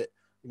enough of it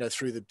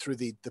through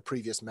the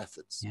previous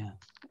methods. Yeah.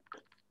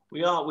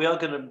 We are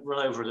going to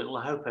run over a little.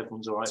 I hope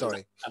everyone's all right.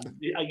 Sorry.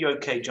 Are you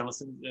okay,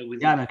 Jonathan?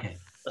 Yeah, I'm okay.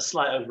 A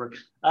slight over.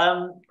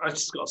 I've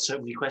just got so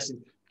many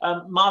questions.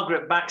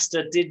 Margaret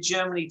Baxter, did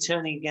Germany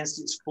turning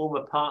against its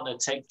former partner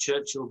take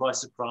Churchill by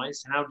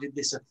surprise? How did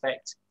this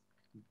affect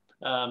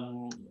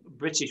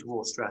British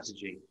war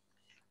strategy?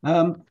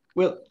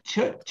 Well,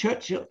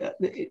 Churchill,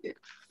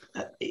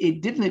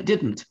 it didn't. It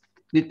didn't.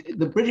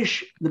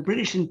 The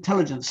British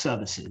intelligence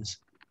services.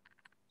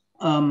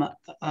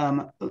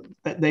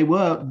 They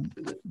were.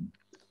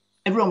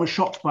 Everyone was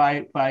shocked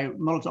by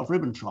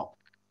Molotov-Ribbentrop,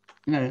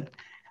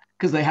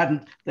 because they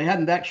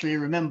hadn't actually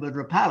remembered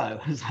Rapallo.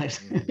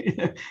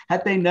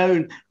 Had they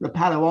known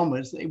Rapallo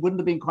onwards, it wouldn't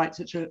have been quite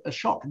such a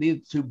shock.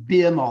 These two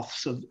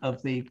behemoths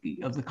of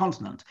the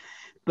continent.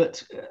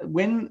 But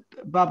when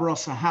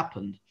Barbarossa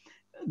happened,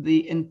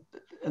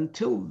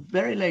 until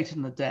very late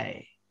in the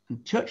day,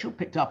 and Churchill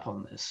picked up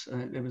on this.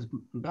 It was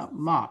about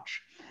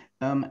March,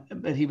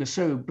 but he was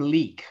so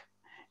bleak.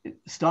 It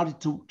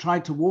started to try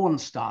to warn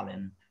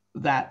Stalin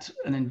that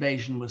an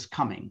invasion was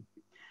coming.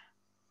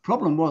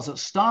 Problem was that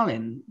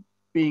Stalin,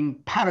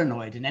 being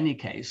paranoid in any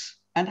case,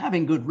 and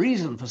having good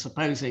reason for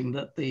supposing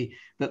that the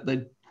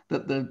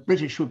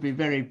British would be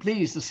very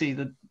pleased to see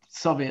the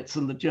Soviets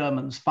and the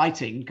Germans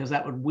fighting, because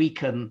that would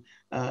weaken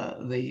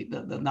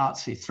the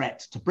Nazi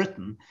threat to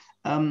Britain.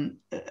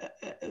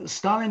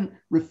 Stalin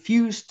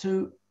refused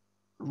to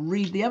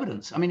read the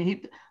evidence. I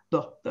mean,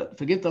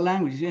 forgive the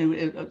language.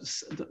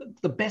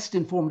 The best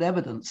informed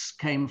evidence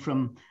came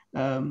from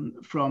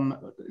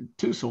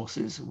two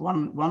sources.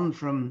 One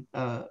from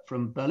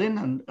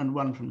Berlin and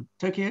one from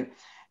Tokyo.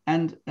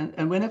 And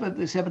whenever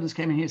this evidence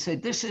came in, he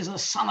said, "This is a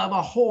son of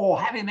a whore,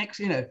 having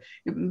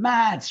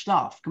mad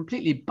stuff,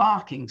 completely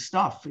barking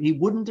stuff." He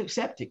wouldn't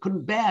accept it,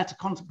 couldn't bear to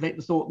contemplate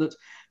the thought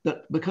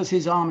that because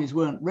his armies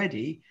weren't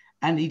ready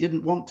and he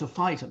didn't want to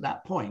fight at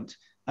that point,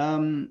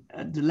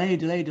 delay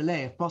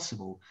if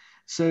possible.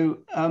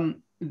 So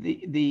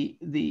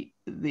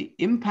the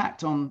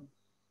impact on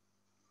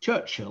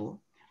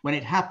Churchill when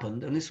it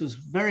happened, and this was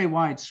very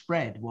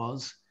widespread,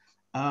 was,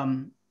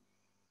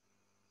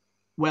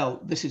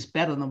 well, this is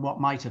better than what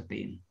might have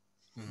been.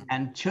 Mm-hmm.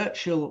 And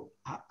Churchill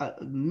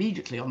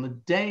immediately on the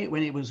day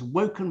when he was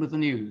woken with the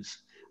news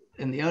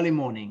in the early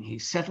morning, he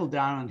settled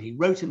down and he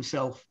wrote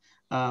himself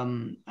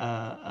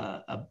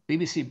a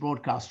BBC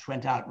broadcast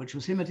went out, which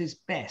was him at his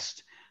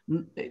best,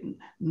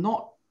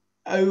 not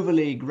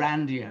overly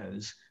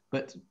grandiose,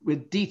 but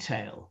with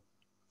detail.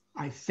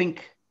 I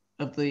think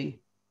of the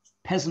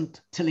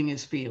peasant tilling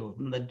his field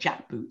and the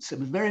jackboots. It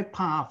was very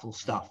powerful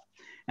stuff.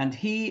 And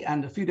he,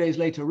 and a few days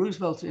later,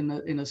 Roosevelt,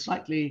 in a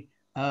slightly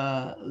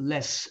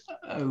less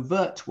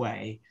overt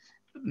way,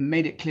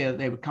 made it clear that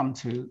they would come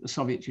to the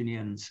Soviet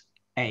Union's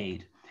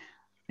aid.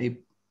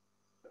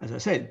 As I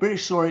said, the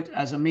British saw it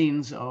as a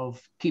means of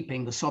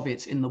keeping the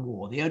Soviets in the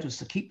war. The urge was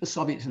to keep the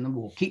Soviets in the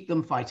war, keep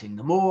them fighting.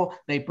 The more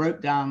they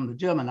broke down the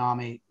German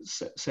army,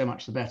 so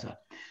much the better.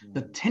 Mm.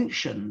 The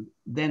tension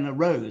then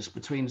arose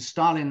between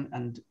Stalin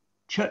and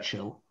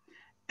Churchill,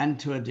 and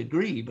to a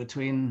degree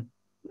between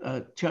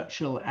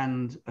Churchill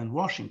and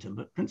Washington,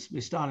 but principally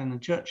Stalin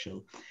and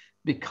Churchill,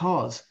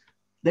 because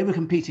they were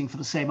competing for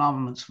the same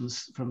armaments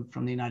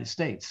from the United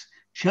States.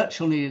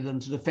 Churchill needed them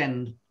to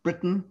defend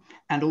Britain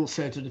and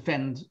also to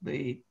defend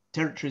the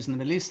territories in the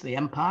Middle East, the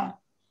empire.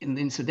 And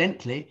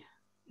incidentally,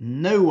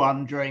 no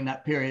one during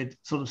that period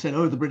sort of said,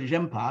 "Oh, the British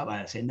Empire." Well,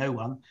 I say no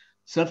one,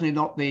 certainly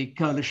not the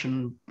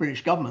coalition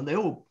British government. They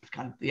all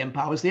the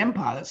empire was the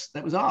empire.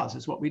 That was ours.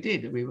 It's what we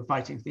did. We were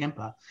fighting for the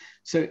empire.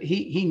 So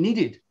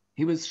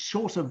he was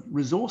short of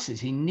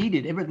resources. He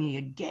needed everything he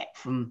could get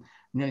from,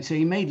 so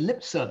he made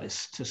lip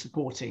service to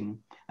supporting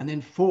and then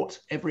fought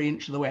every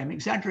inch of the way. I'm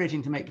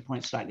exaggerating to make the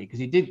point slightly because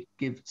he did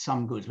give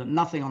some goods, but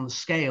nothing on the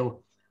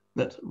scale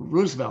that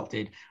Roosevelt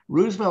did.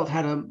 Roosevelt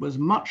was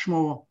much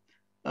more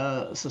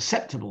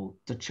susceptible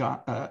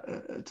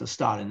to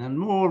Stalin and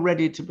more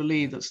ready to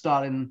believe that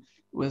Stalin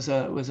was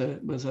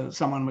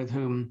someone with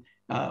whom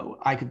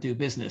I could do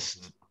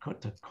business,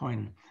 to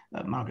coin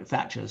Margaret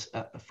Thatcher's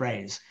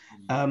phrase.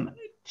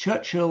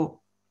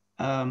 Churchill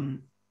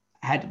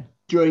had,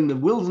 during the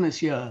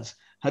wilderness years,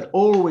 had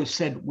always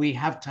said we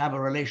have to have a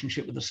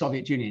relationship with the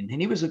Soviet Union. And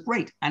he was a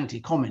great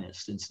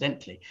anti-communist,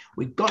 incidentally.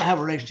 We've got to have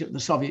a relationship with the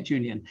Soviet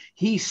Union.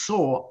 He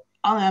saw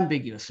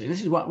unambiguously,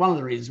 this is one of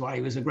the reasons why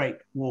he was a great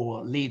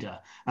war leader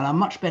and a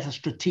much better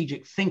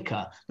strategic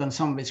thinker than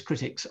some of his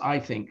critics, I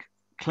think,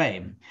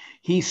 claim.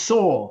 He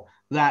saw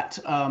that,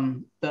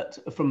 that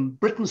from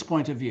Britain's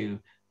point of view,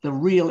 the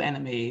real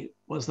enemy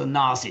was the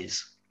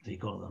Nazis, as he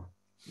called them.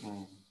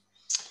 Mm.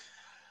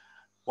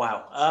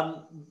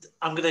 Wow.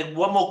 I'm going to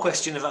one more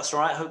question, if that's all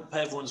right. I hope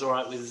everyone's all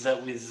right with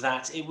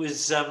that. It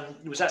was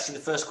actually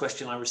the first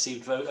question I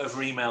received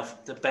over email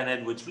to Ben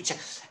Edwards, which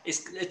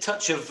is a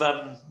touch of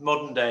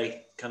modern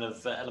day kind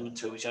of element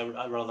to it, which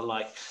I rather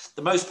like.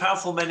 The most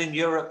powerful men in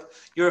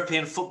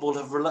European football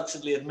have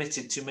reluctantly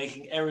admitted to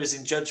making errors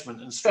in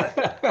judgment and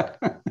strategy.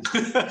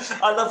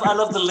 I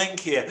love the link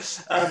here.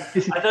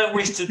 I don't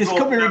wish to draw... This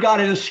could be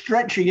regarded as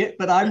stretching it,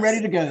 but I'm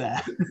ready to go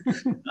there.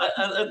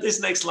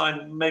 This next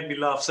line made me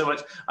laugh so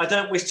much. I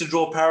don't wish to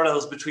draw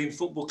parallels between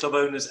football club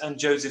owners and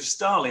Joseph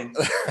Stalin.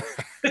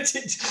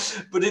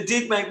 But it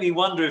did make me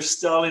wonder if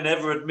Stalin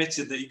ever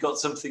admitted that he got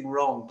something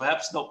wrong,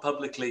 perhaps not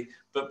publicly,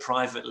 but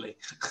privately.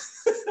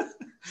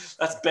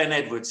 That's Ben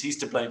Edwards. He's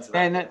to blame for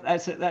that.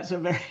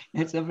 And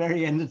it's a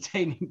very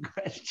entertaining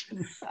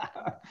question.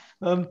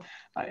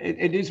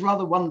 It is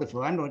rather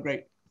wonderful. I'm not a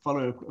great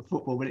follower of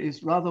football, but it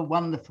is rather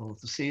wonderful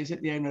to see. Is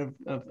it the owner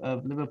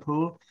of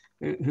Liverpool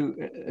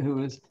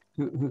who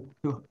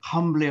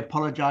humbly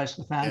apologised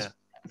to the fans? Yeah.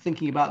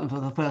 Thinking about them for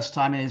the first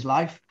time in his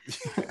life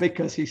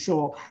because he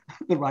saw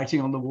the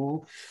writing on the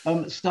wall.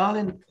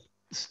 Stalin,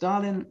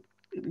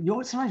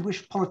 you sometimes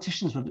wish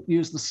politicians would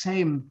use the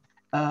same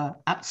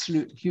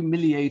absolute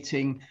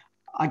humiliating,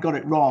 I got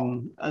it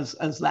wrong,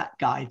 as that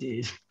guy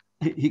did.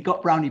 He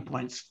got brownie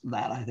points for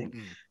that, I think.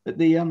 But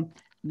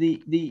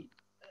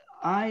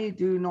I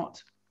do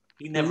not.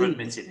 He never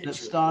admitted it. That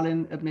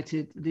Stalin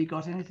admitted that he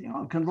got anything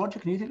wrong. Roger,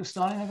 can you think of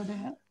Stalin ever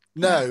doing that?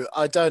 No,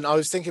 I don't. I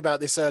was thinking about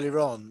this earlier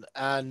on.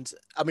 And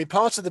I mean,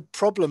 part of the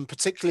problem,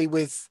 particularly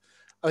with,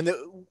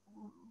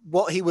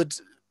 what he would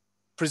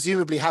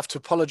presumably have to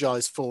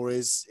apologize for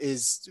is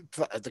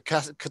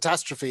the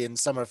catastrophe in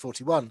summer of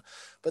 41.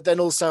 But then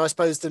also, I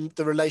suppose,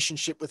 the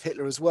relationship with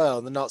Hitler as well,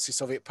 and the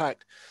Nazi-Soviet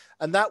pact.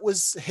 And that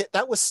was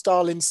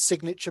Stalin's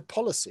signature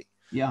policy.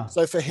 Yeah.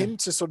 So for him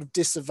to sort of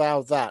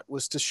disavow that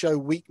was to show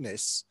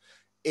weakness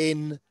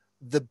in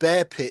the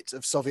bear pit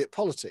of Soviet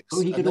politics.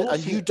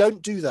 And you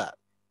don't do that.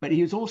 But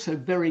he was also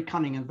very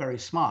cunning and very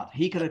smart.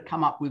 He could have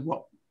come up with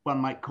what one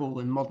might call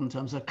in modern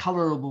terms a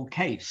colorable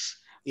case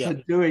for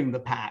doing the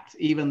pact,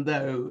 even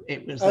though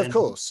it was... Of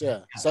course,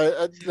 yeah.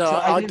 So,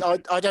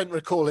 I don't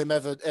recall him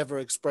ever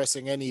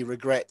expressing any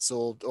regrets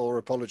or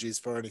apologies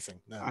for anything.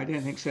 No. I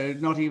don't think so,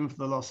 not even for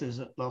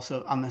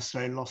the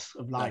unnecessary loss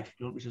of life,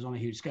 which is on a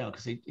huge scale,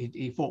 because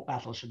he fought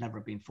battles should never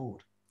have been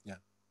fought. Yeah.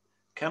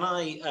 Can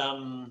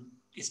I...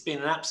 It's been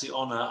an absolute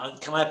honour.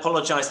 Can I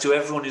apologise to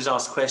everyone who's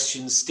asked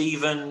questions?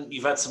 Stephen,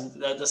 you've had some,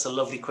 that's a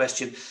lovely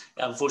question.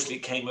 Unfortunately,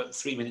 it came at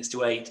 3 minutes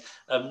to 8.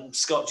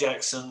 Scott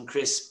Jackson,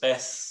 Chris,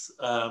 Beth,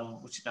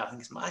 which I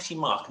think is actually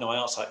Mark. No, I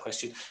asked that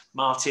question.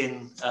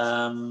 Martin,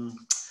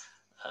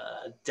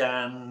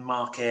 Dan,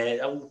 Mark,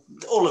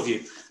 all of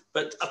you.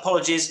 But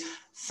apologies.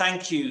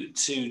 Thank you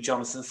to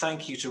Jonathan.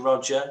 Thank you to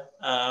Roger.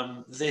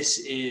 This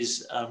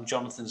is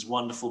Jonathan's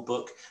wonderful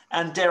book.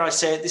 And dare I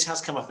say it, this has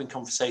come up in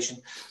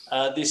conversation.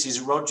 This is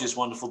Roger's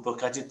wonderful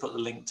book. I did put the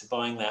link to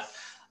buying that.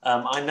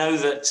 I know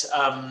that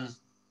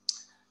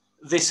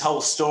this whole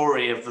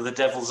story of the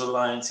Devil's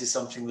Alliance is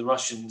something the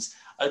Russians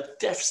are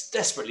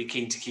desperately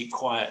keen to keep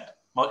quiet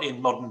in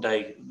modern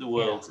day the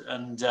world. Yeah.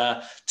 And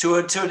to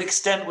an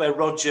extent where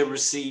Roger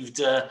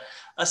received a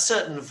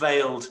certain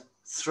veiled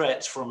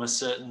threat from a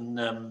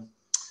certain...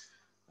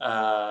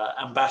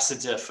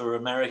 ambassador for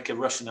America,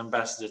 Russian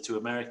ambassador to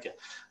America,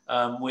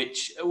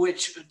 which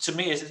to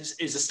me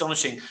is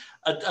astonishing.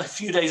 A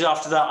few days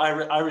after that,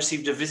 I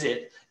received a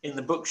visit in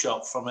the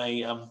bookshop from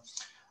a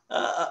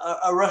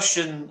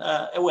Russian,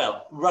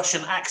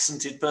 Russian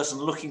accented person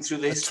looking through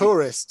the history.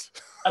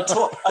 Tourist. A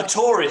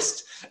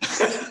tourist.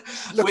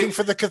 Looking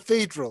for the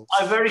cathedral.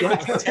 I very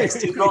quickly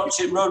texted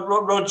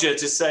Roger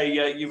to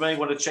say, you may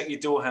want to check your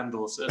door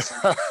handles.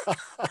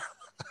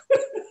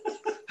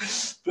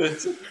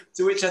 But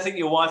to which I think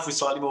your wife was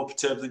slightly more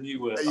perturbed than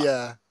you were.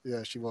 Yeah,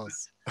 she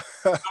was.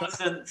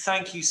 Jonathan,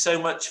 thank you so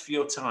much for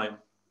your time.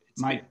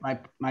 My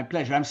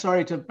pleasure. I'm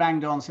sorry to have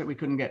banged on so we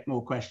couldn't get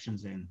more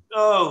questions in.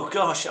 Oh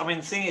gosh, I mean,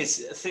 the thing is,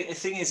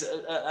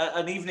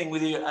 an evening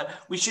with you.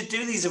 We should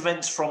do these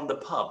events from the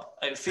pub.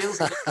 It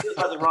feels like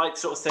the right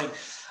sort of thing,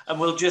 and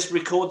we'll just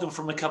record them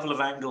from a couple of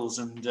angles.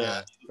 And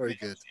very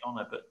good.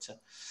 Honor,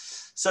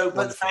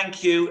 but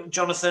thank you,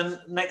 Jonathan.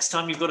 Next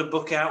time you've got a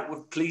book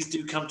out, please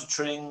do come to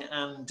Tring,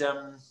 and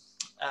our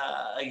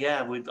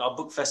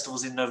book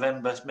festival's in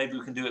November. Maybe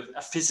we can do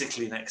it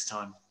physically next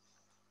time.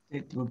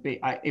 It would be,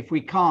 if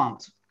we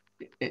can't,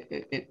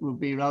 it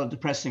would be rather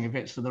depressing if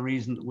it's for the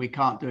reason that we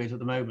can't do it at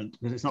the moment,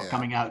 because it's not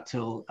coming out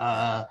till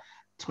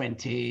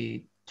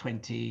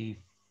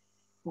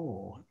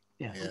 2024.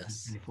 Yeah.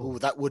 Yes. Oh,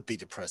 that would be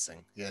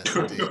depressing. Yeah,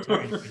 indeed.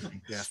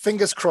 Yeah.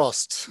 Fingers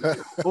crossed.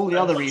 All the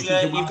other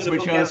reasons,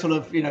 which are sort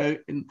of,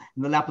 in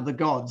the lap of the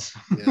gods.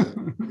 Yeah.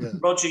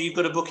 Roger, you've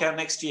got a book out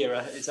next year.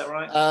 Is that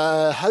right?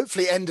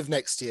 Hopefully end of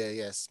next year.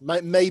 Yes.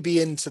 Maybe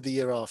into the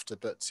year after,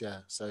 but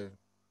yeah. So.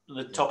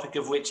 The topic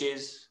of which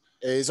is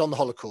on the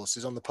Holocaust.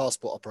 Is on the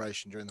passport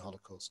operation during the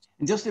Holocaust.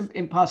 And just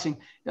in passing,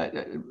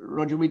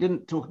 Roger, we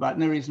didn't talk about,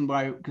 no reason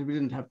why, because we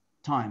didn't have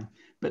time.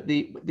 But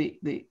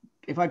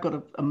if I've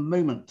got a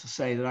moment to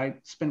say that I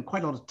spent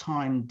quite a lot of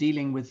time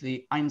dealing with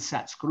the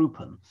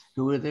Einsatzgruppen,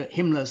 who were the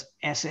Himmler's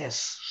SS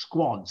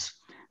squads,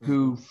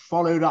 who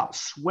followed up,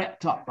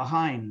 swept up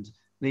behind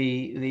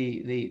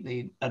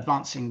the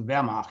advancing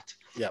Wehrmacht.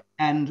 Yep.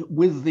 And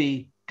with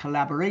the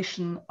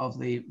collaboration of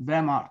the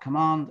Wehrmacht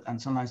command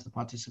and sometimes the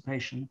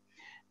participation,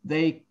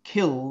 they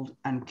killed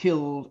and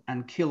killed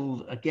and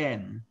killed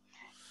again,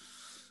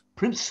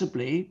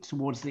 principally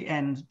towards the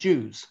end,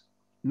 Jews,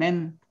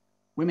 men,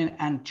 women,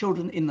 and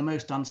children in the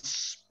most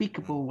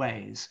unspeakable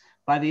ways.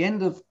 By the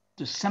end of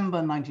December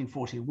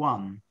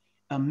 1941,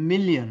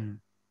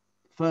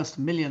 first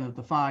million of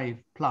the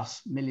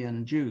 5+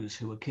 million Jews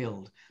who were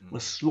killed were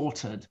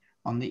slaughtered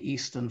on the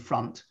Eastern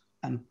Front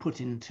and put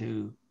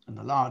into, and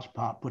a large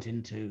part put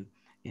into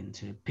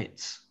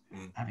pits,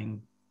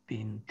 having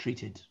been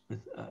treated with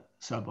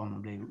so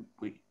abominably.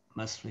 We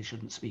mercifully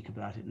shouldn't speak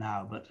about it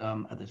now, but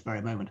at this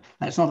very moment.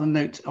 Now, it's not a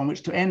note on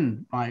which to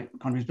end my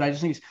contribution, but I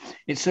just think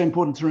it's so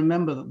important to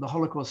remember that the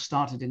Holocaust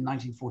started in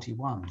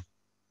 1941.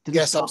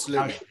 Yes,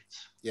 absolutely.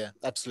 Yeah,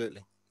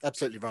 absolutely.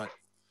 Absolutely right.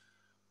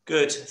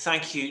 Good.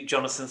 Thank you,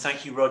 Jonathan.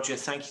 Thank you, Roger.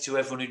 Thank you to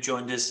everyone who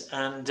joined us.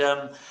 And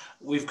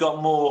we've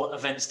got more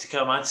events to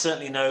come. I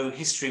certainly know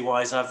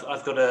history-wise,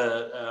 I've got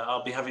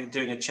I'll be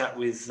doing a chat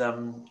with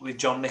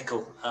John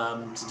Nichol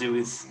to do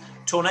with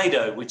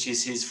Tornado, which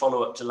is his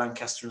follow-up to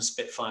Lancaster and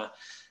Spitfire.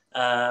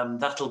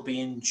 That'll be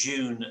in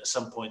June at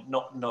some point.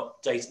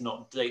 Date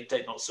not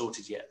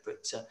sorted yet,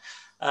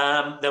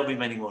 but there'll be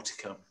many more to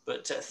come.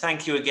 But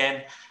thank you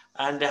again,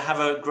 and have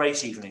a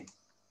great evening.